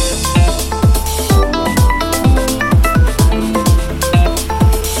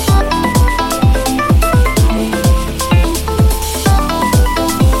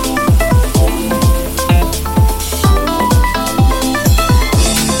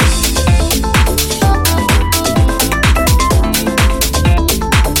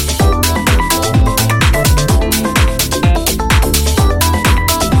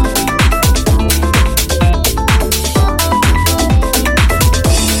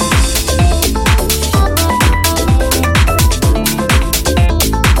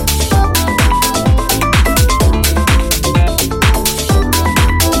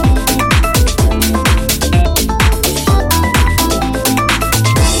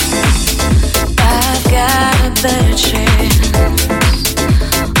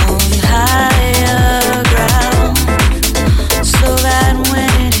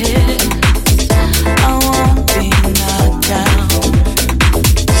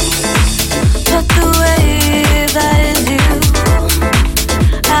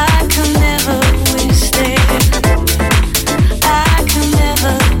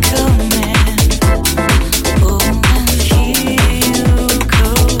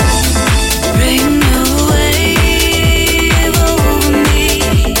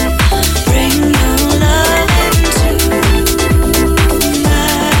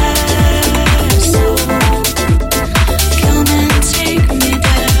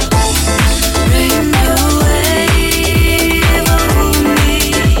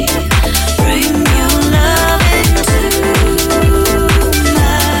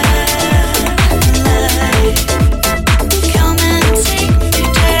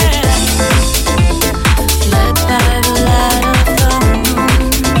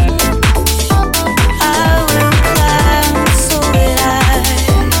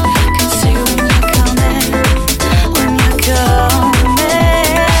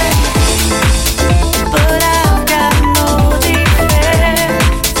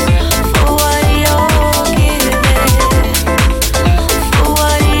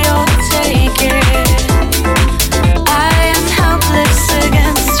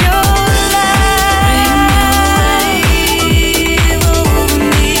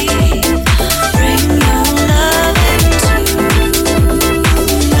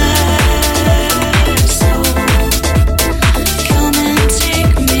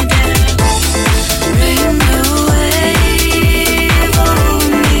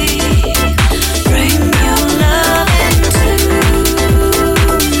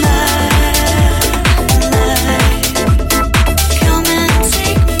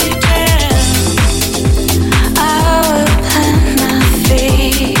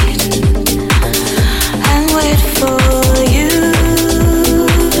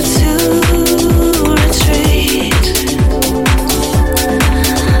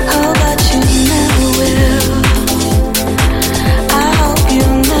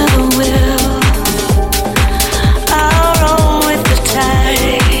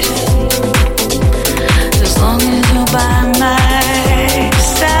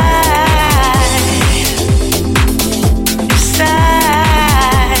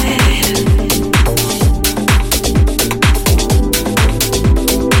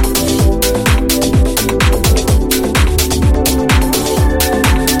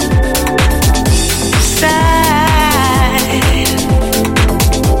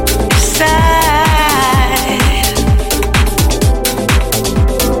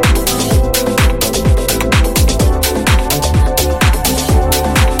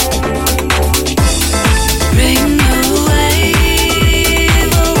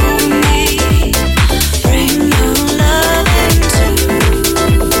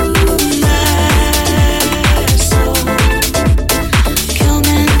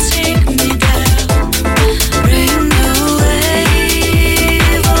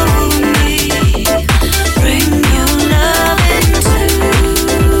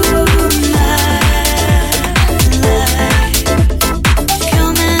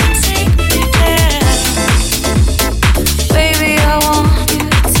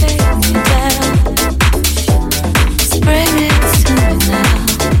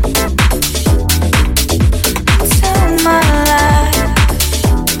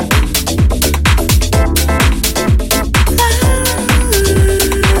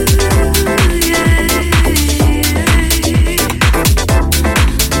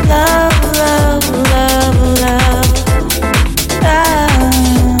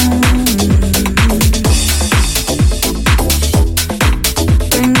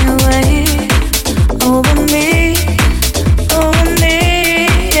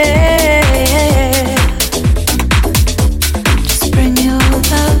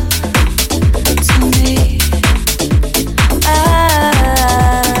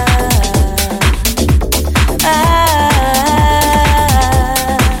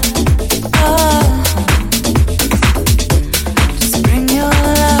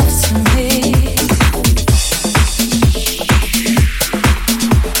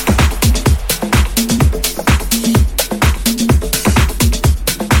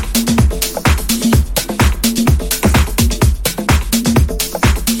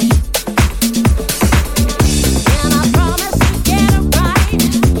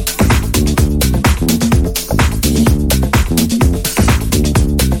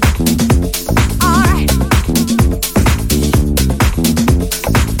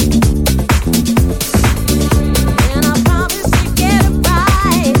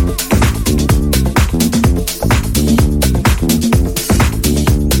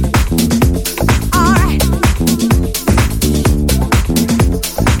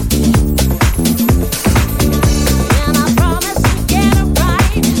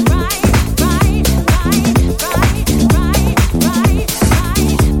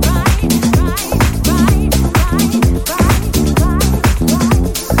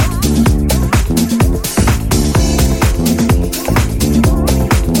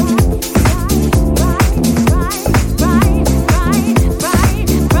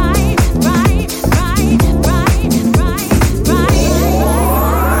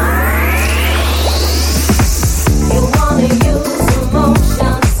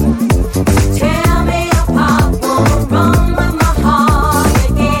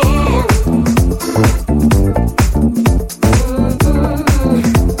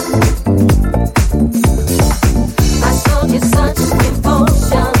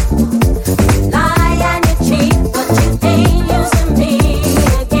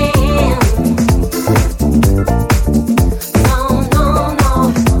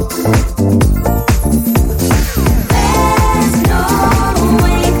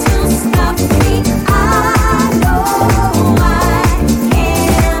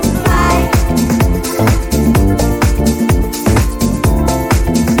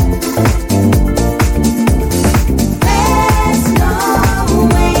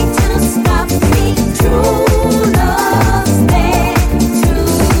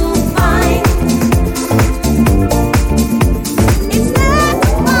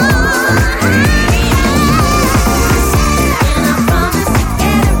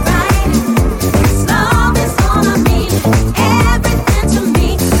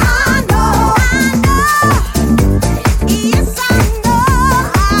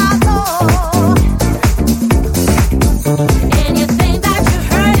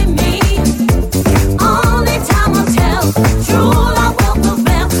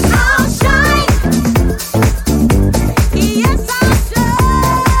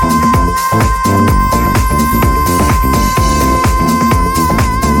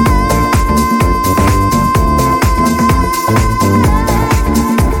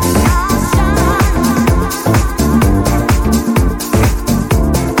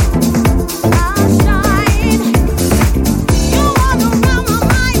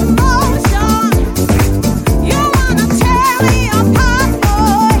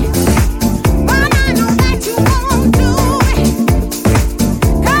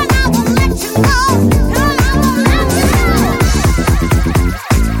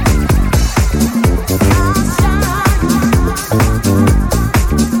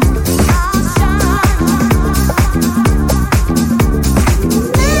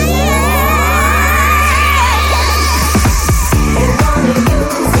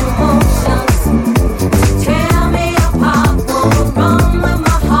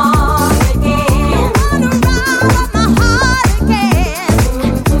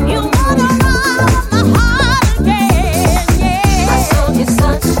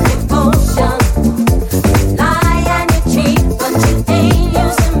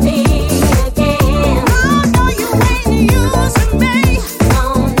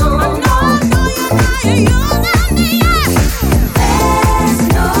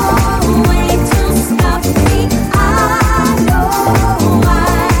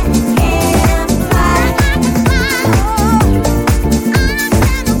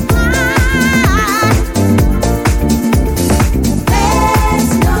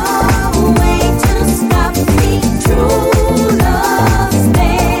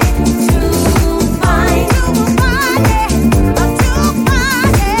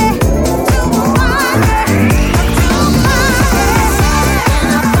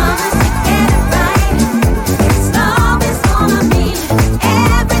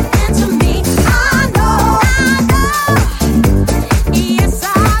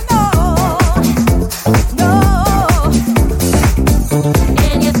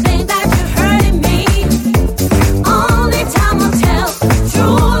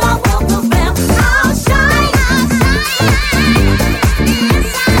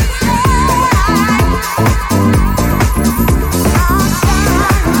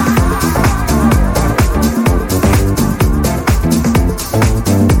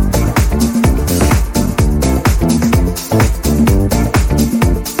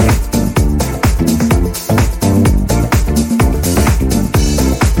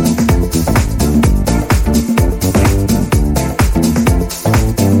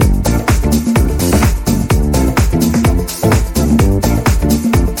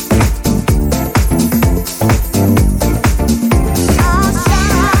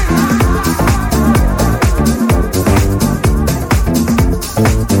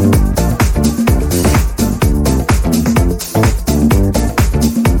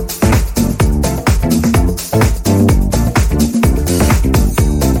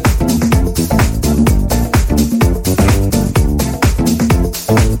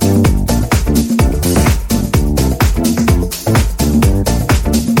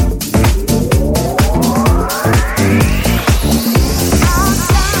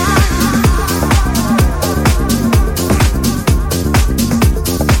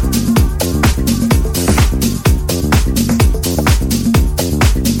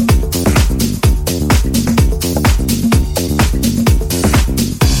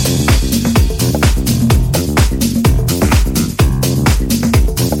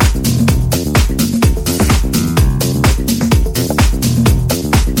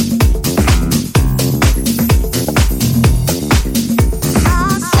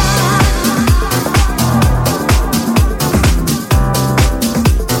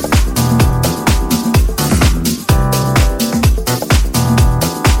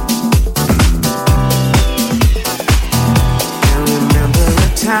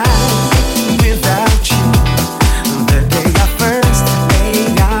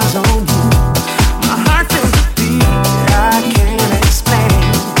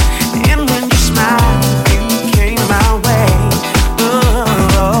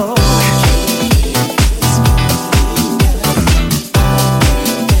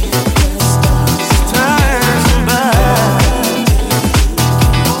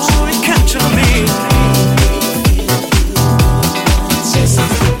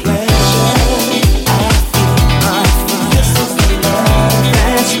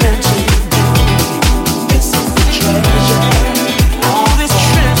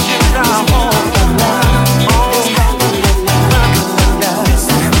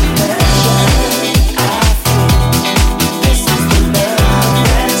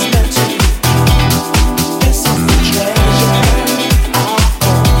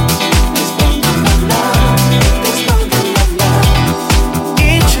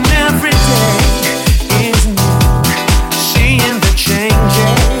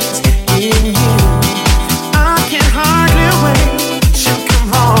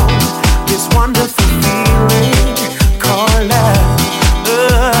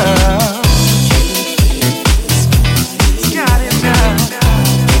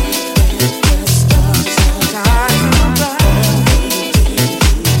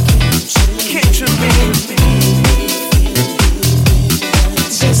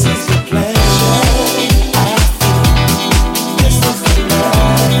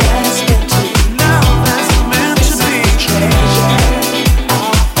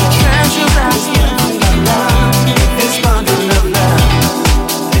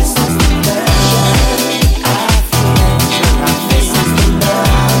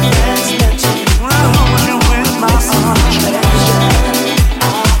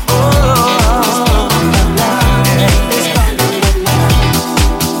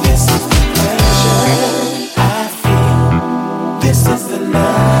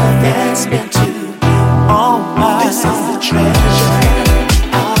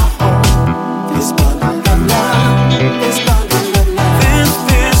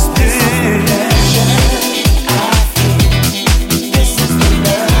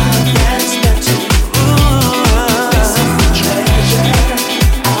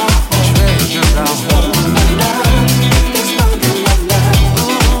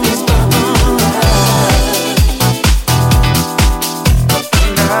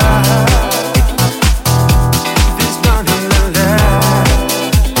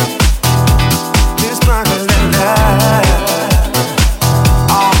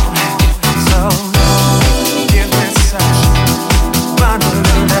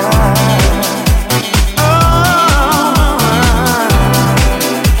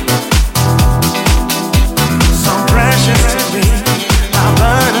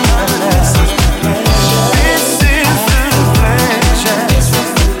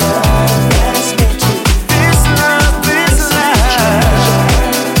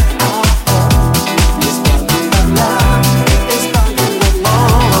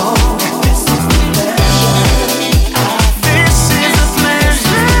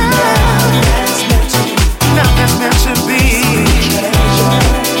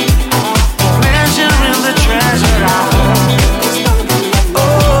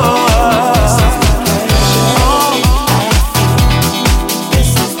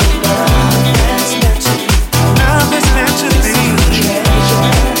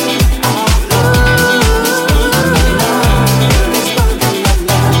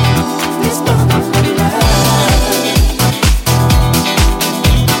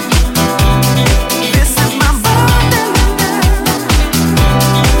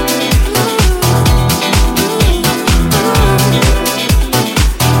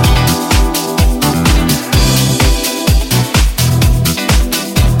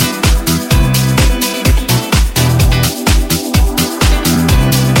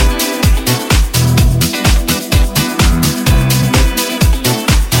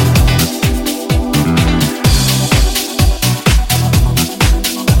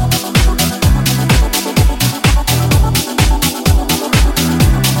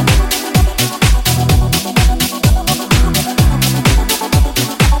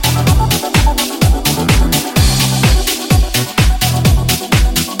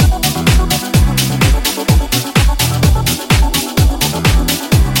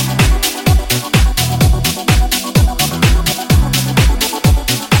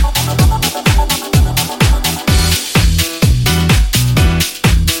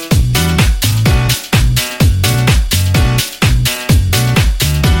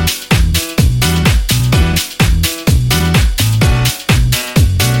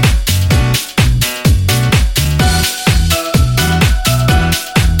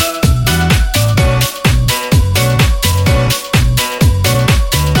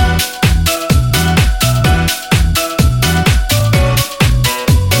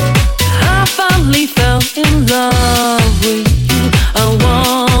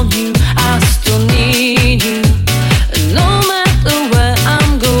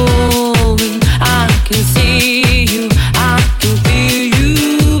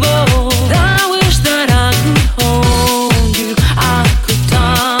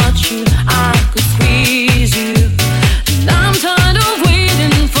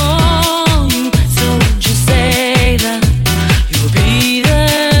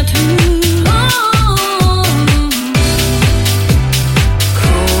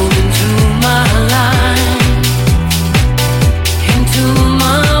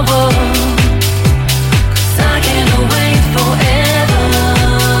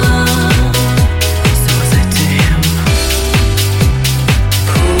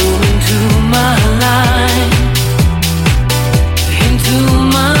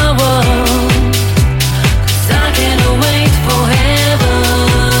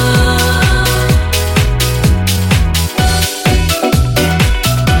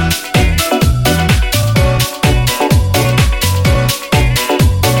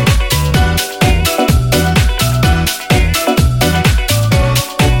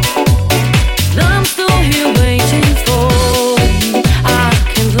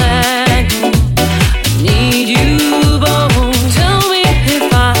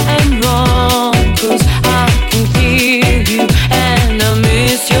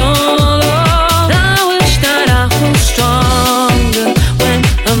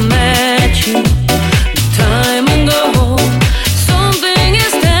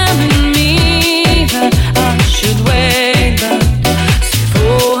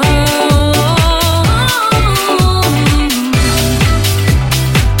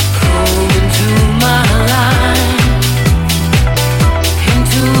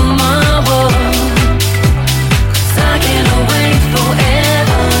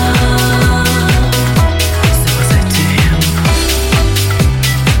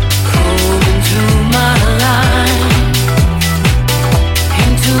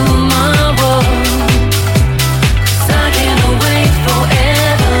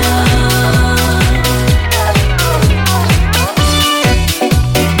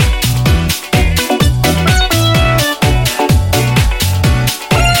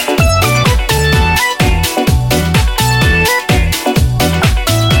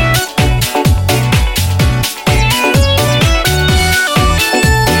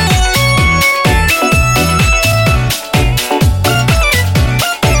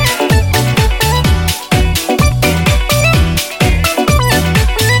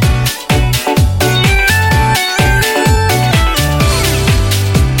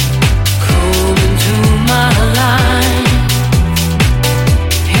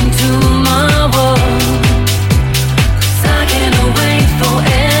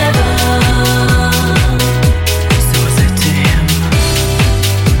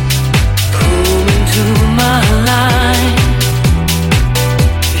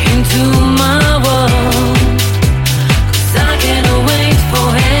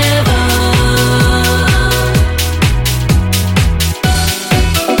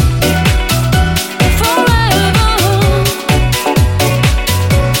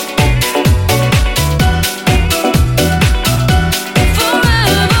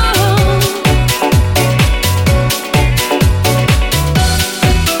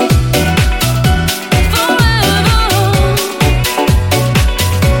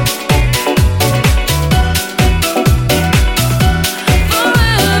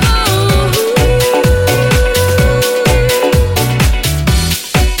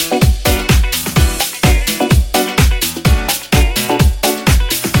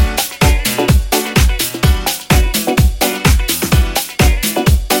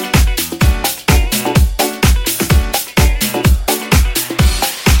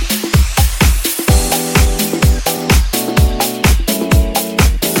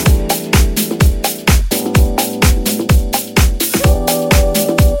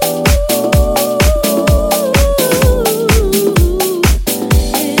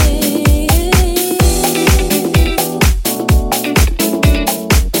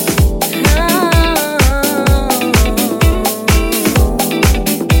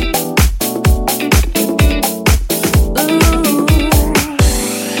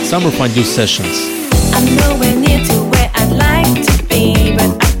 Summer Fondue Sessions. I'm nowhere near to where I'd like to be, but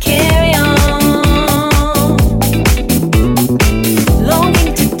I carry on.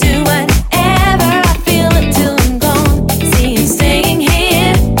 Longing to do whatever I feel until I'm gone. See, I'm staying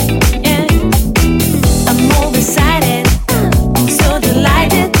here, yeah. I'm all decided, so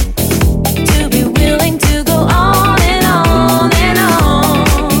delighted to be willing to go on and on and on.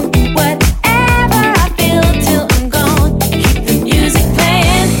 Whatever I feel till I'm gone, keep the music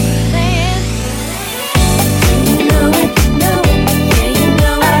playing. You know it, yeah, you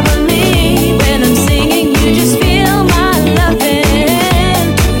know I believe when I'm singing, you just feel my loving.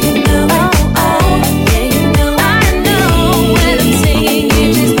 You know it, yeah, you know I know when I'm singing, you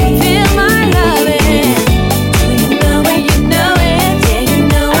just feel my loving. You know it, yeah, you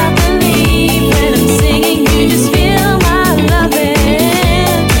know I believe when I'm singing, you just feel my loving.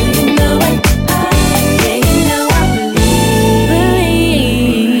 You know it, yeah, you know I believe.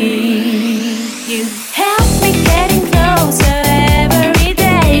 You help me getting closer every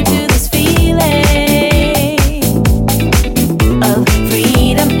day to this feeling of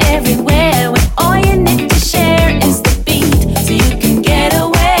freedom everywhere, when all you need to share is the beat, so you can get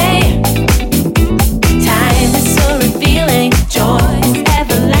away. Time is so revealing, joy is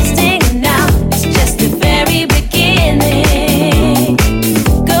everlasting, and now it's just the very beginning.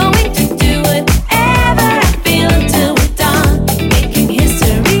 Going to do whatever I feel until we're done, making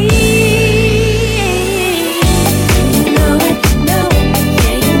history. You know it,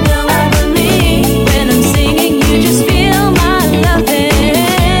 yeah, you know I believe when I'm singing, you just feel my loving.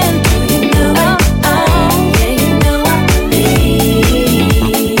 You know it, yeah, you know I believe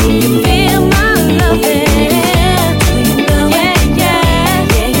you feel my loving. You know it,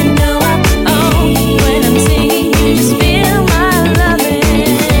 yeah, you know I believe when I'm singing, you just feel my loving.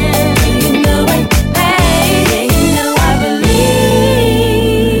 You know it, hey, yeah, you know I believe.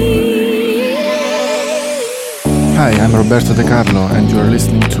 Hi, I'm Roberto De Carlo, and you are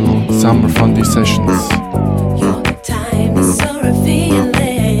listening to Summer Fondue Sessions. Time is so revealing.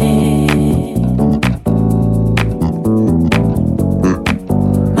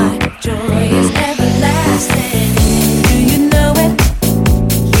 My joy is everlasting. Do you know it?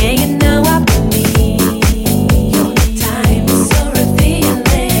 Yeah, you know I believe. Time is so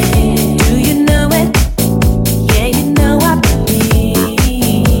revealing. Do you know it? Yeah, you know I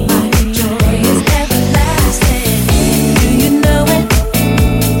believe. My joy is everlasting. Do you know it?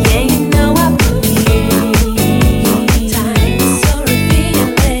 Yeah, you know I believe.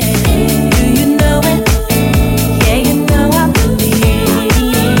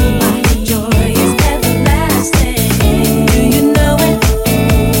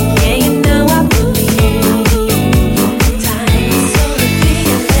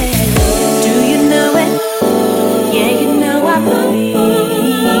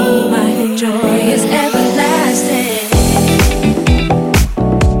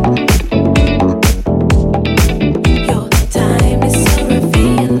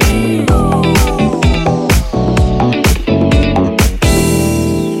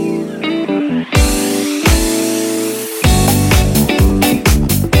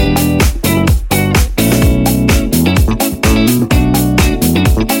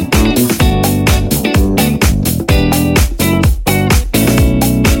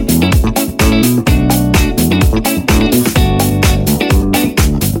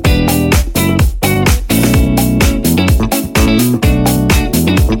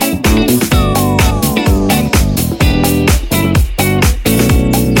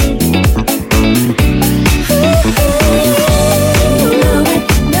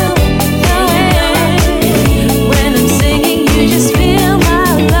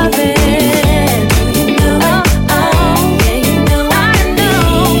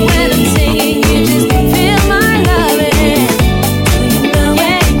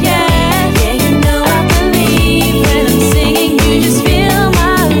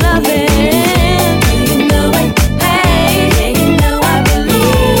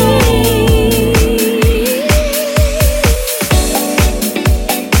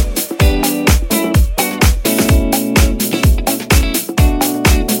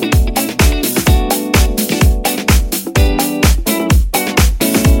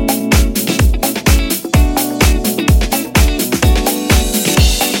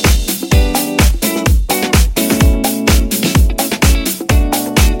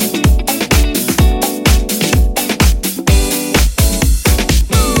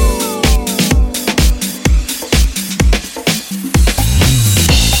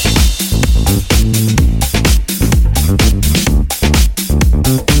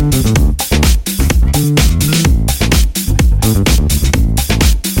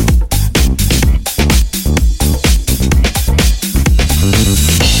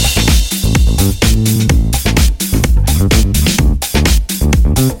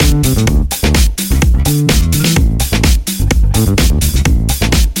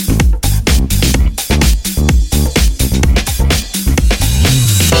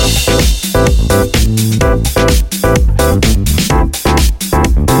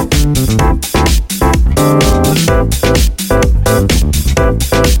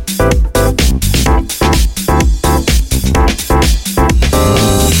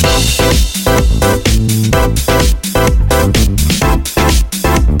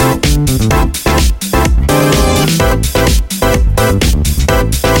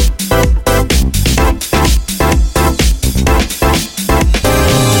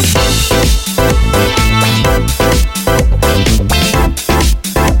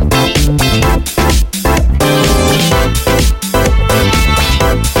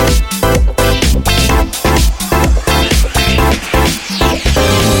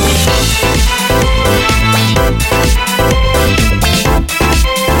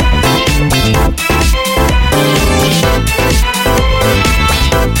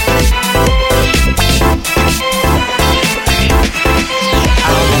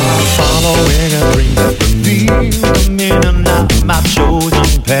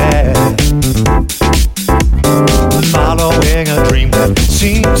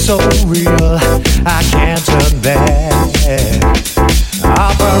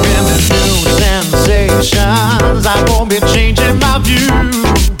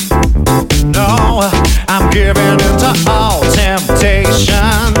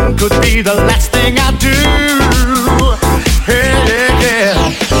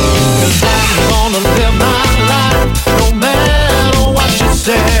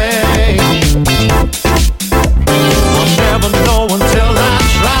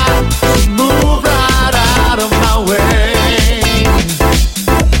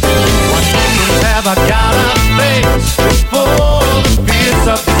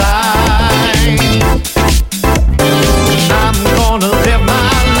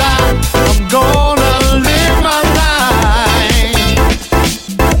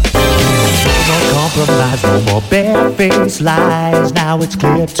 Lies, now it's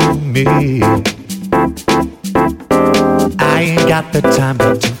clear to me. I ain't got the time,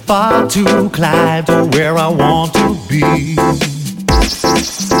 but too far to climb to where I want to be.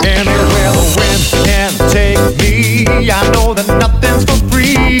 Anywhere the wind can take me, I know that nothing's for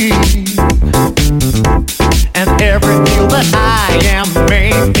free. And every deal that I am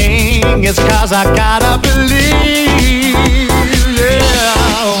making is 'cause I gotta believe. Yeah,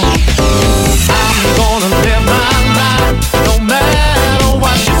 I'm gonna live my life no matter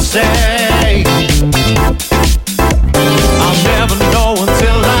what you say. I'll never know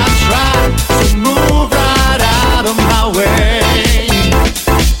until I try to move right out of my way.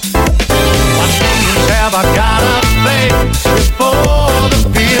 What things have I gotta face before the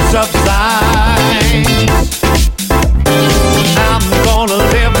fear subsides? I'm gonna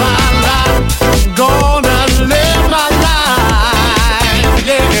live my life. I'm gonna live my life.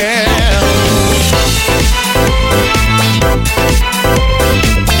 Yeah.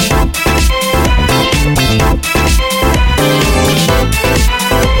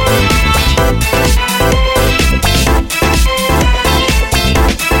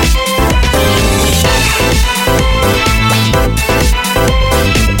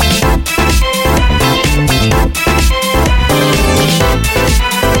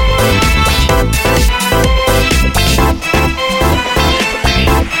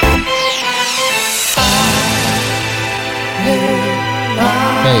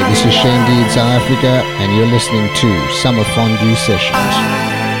 This is Shane Deed, South Africa, and you're listening to Summer Fondue Sessions.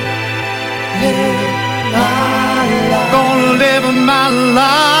 Gonna live my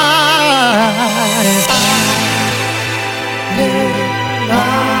life.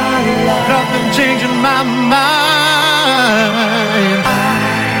 Nothing changing my mind.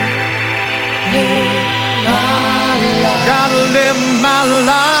 Gotta live my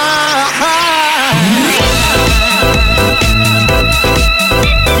life.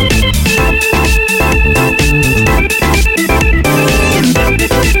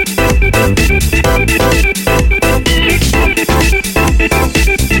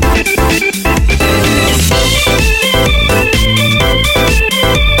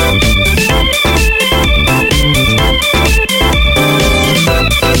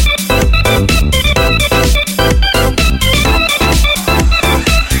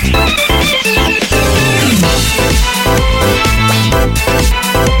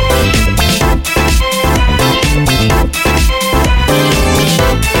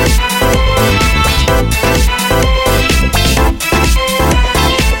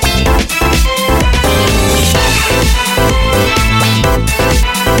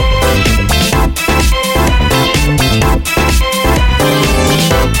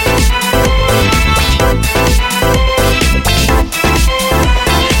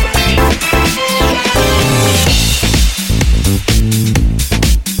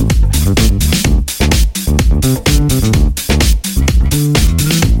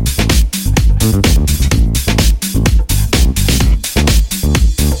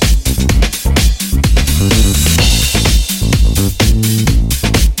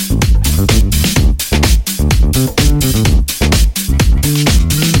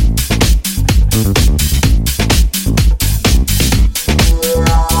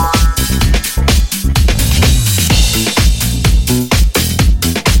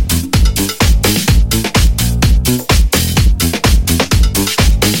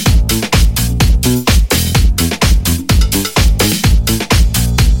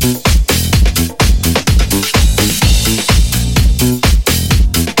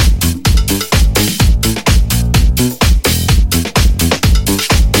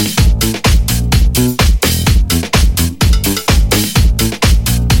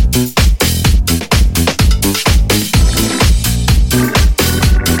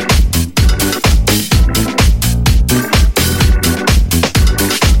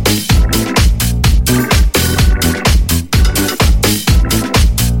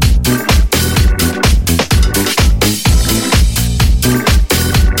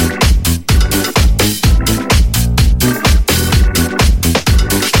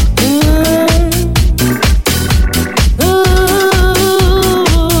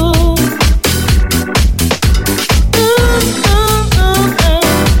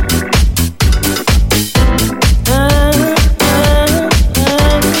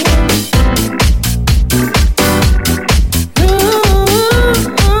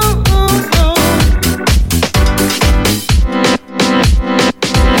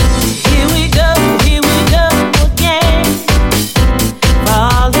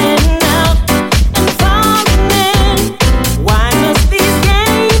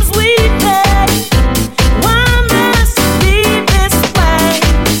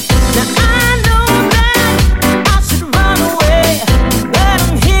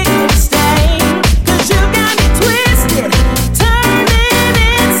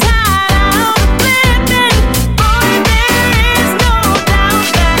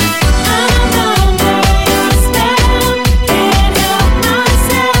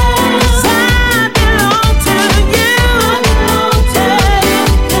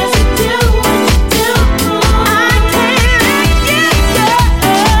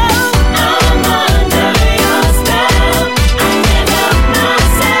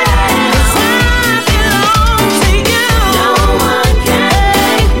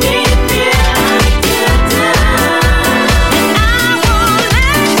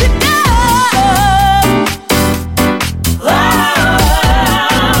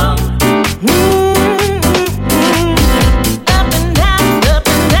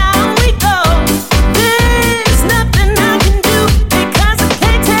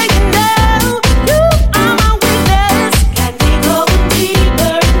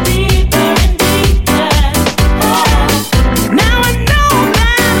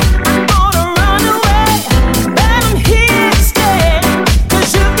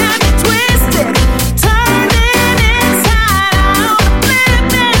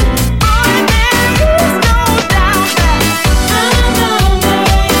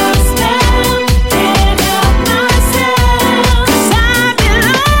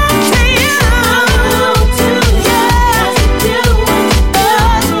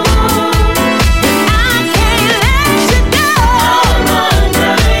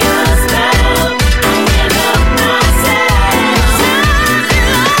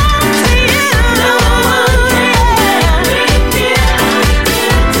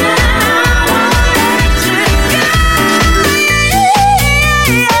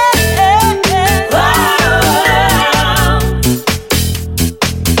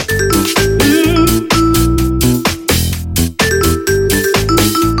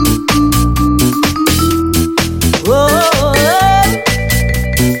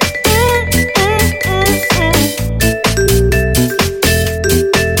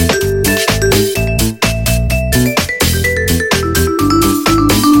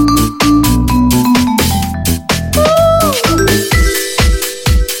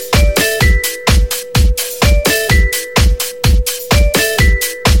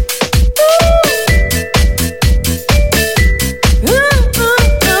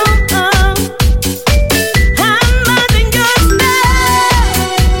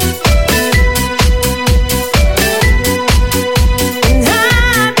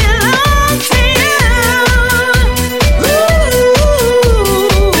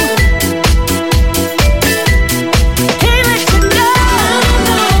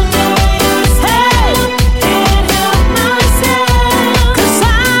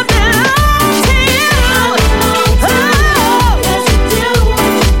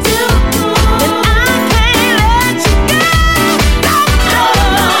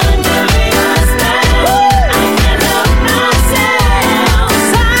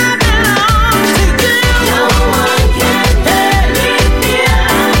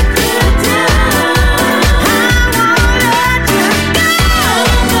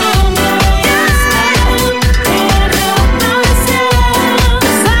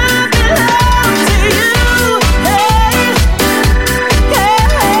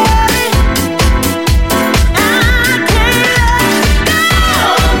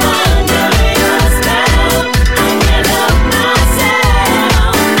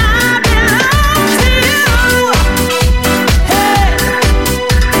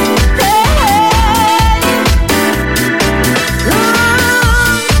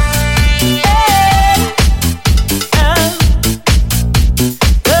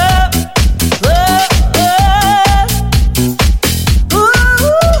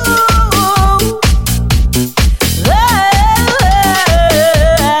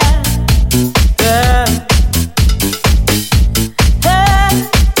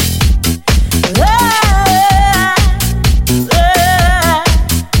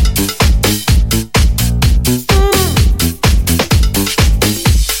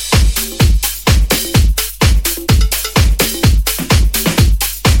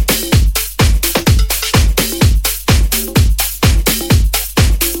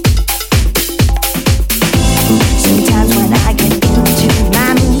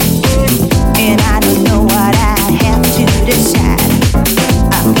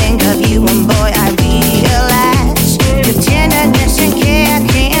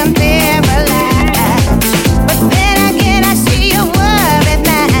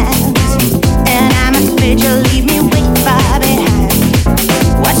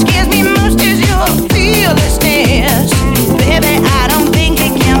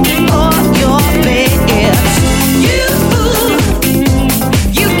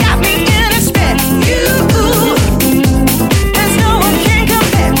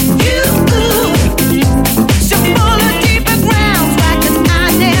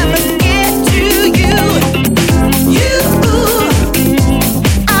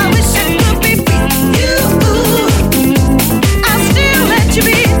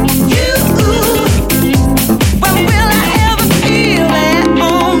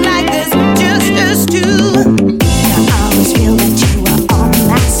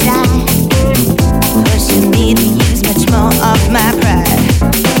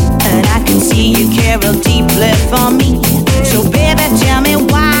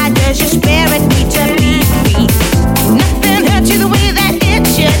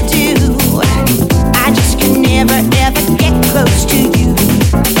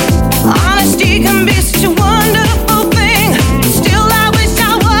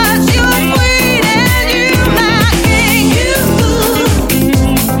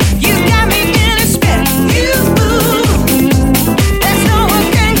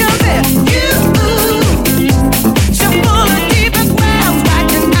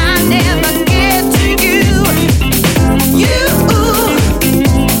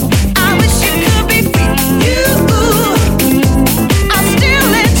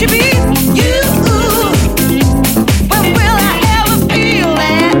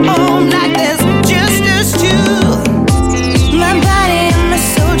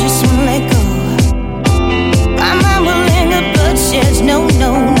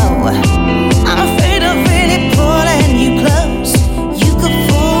 no, no. I'm afraid of really pulling you close. You could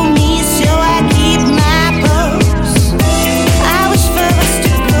fool me, so I keep my pose. I wish for us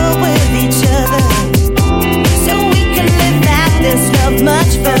to go with each other, so we can live out this love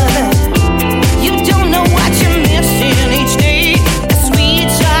much further. You don't know what you're missing each day. A sweet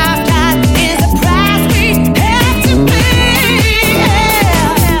soft heart is a prize we have to pay.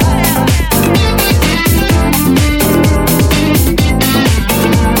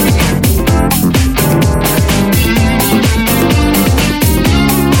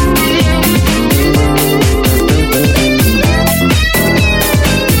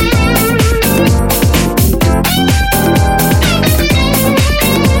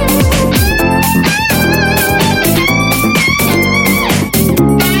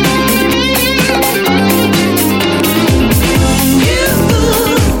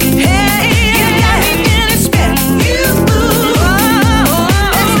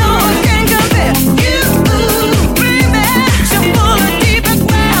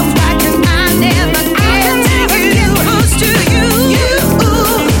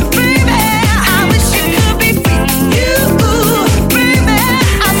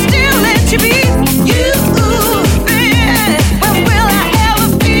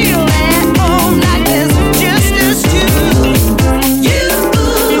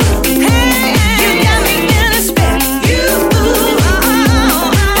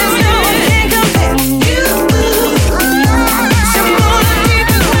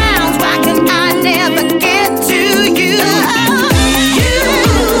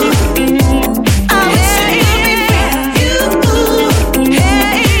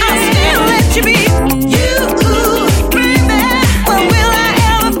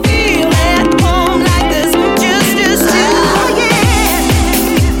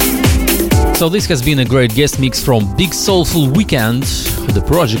 So this has been a great guest mix from Big Soulful Weekend, the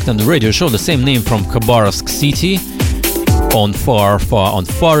project and the radio show, the same name, from Khabarovsk city on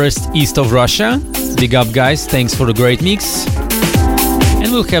farthest east of Russia. Big up, guys, thanks for the great mix.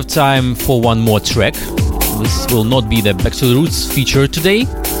 And we'll have time for one more track. This will not be the Back to the Roots feature today.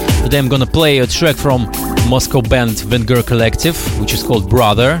 Today I'm gonna play a track from Moscow band Venger Collective, which is called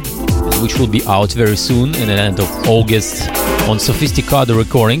Brother, which will be out very soon in the end of August on Sophisticado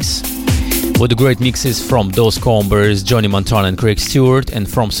Recordings. With the great mixes from Those Combers, Johnny Montana and Craig Stewart, and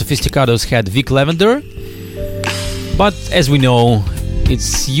from Sophisticado's head Vic Lavender. But as we know,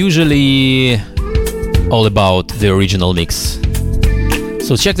 it's usually all about the original mix.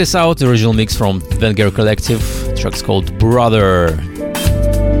 So check this out, the original mix from Venger Collective. The track's called Brother.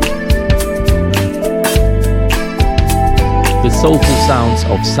 The soulful sounds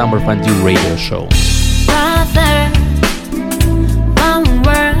of Summer Fondue radio show. Brother, one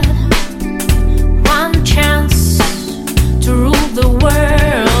word, one chance to rule the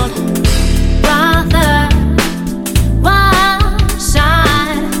world. Brother, one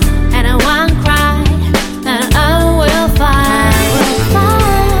side and one cry that I will fight.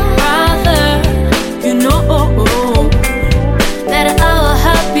 Brother, you know that I will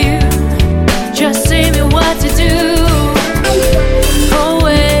help you. Just say me what to do.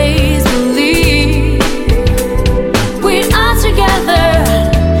 Always believe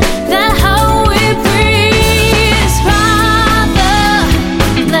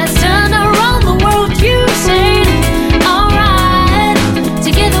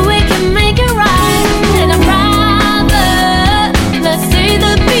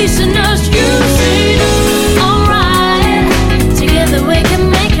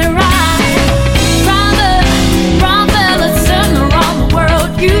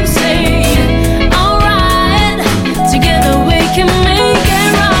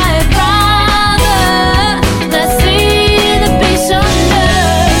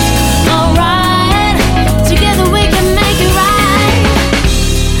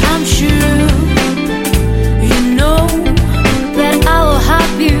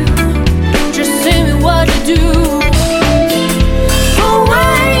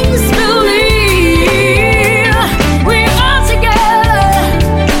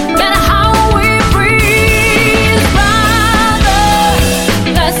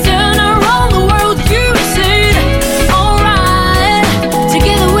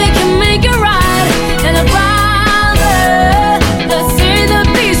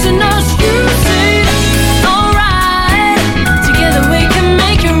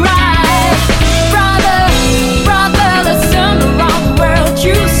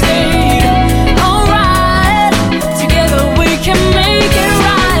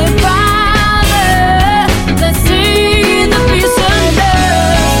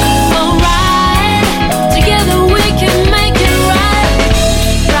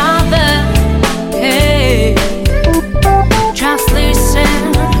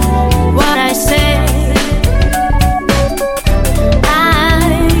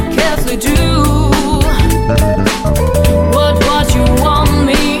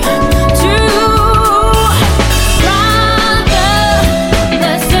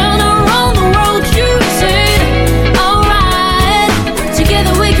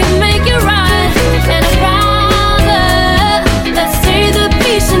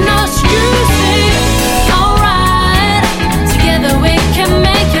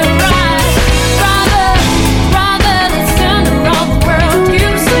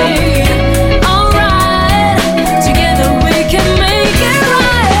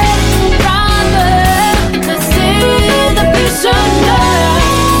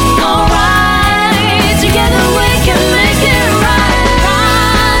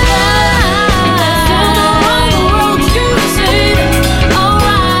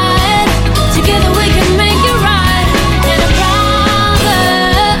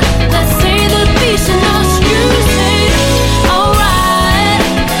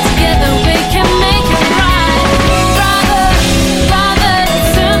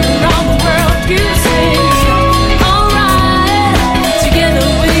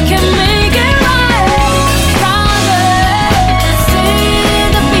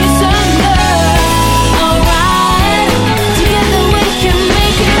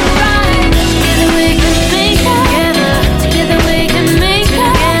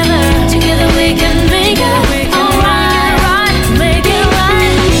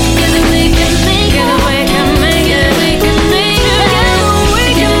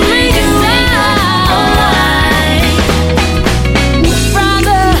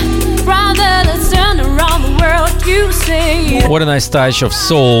What a nice touch of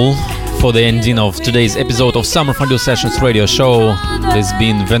soul for the ending of today's episode of Summer Fondue Sessions radio show. There's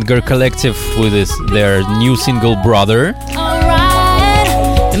been Vanguard Collective with their new single Brother.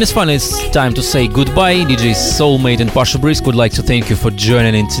 And it's finally time to say goodbye. DJ Soulmate and Pasha Brisk would like to thank you for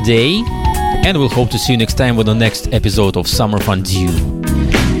joining in today. And we'll hope to see you next time with the next episode of Summer Fondue.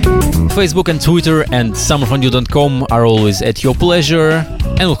 Facebook and Twitter and summerfondue.com are always at your pleasure.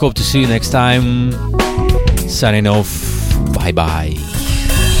 And we'll hope to see you next time. Signing off. Bye bye.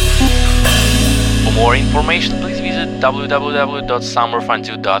 For more information, please visit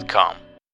www.summerfondue.com.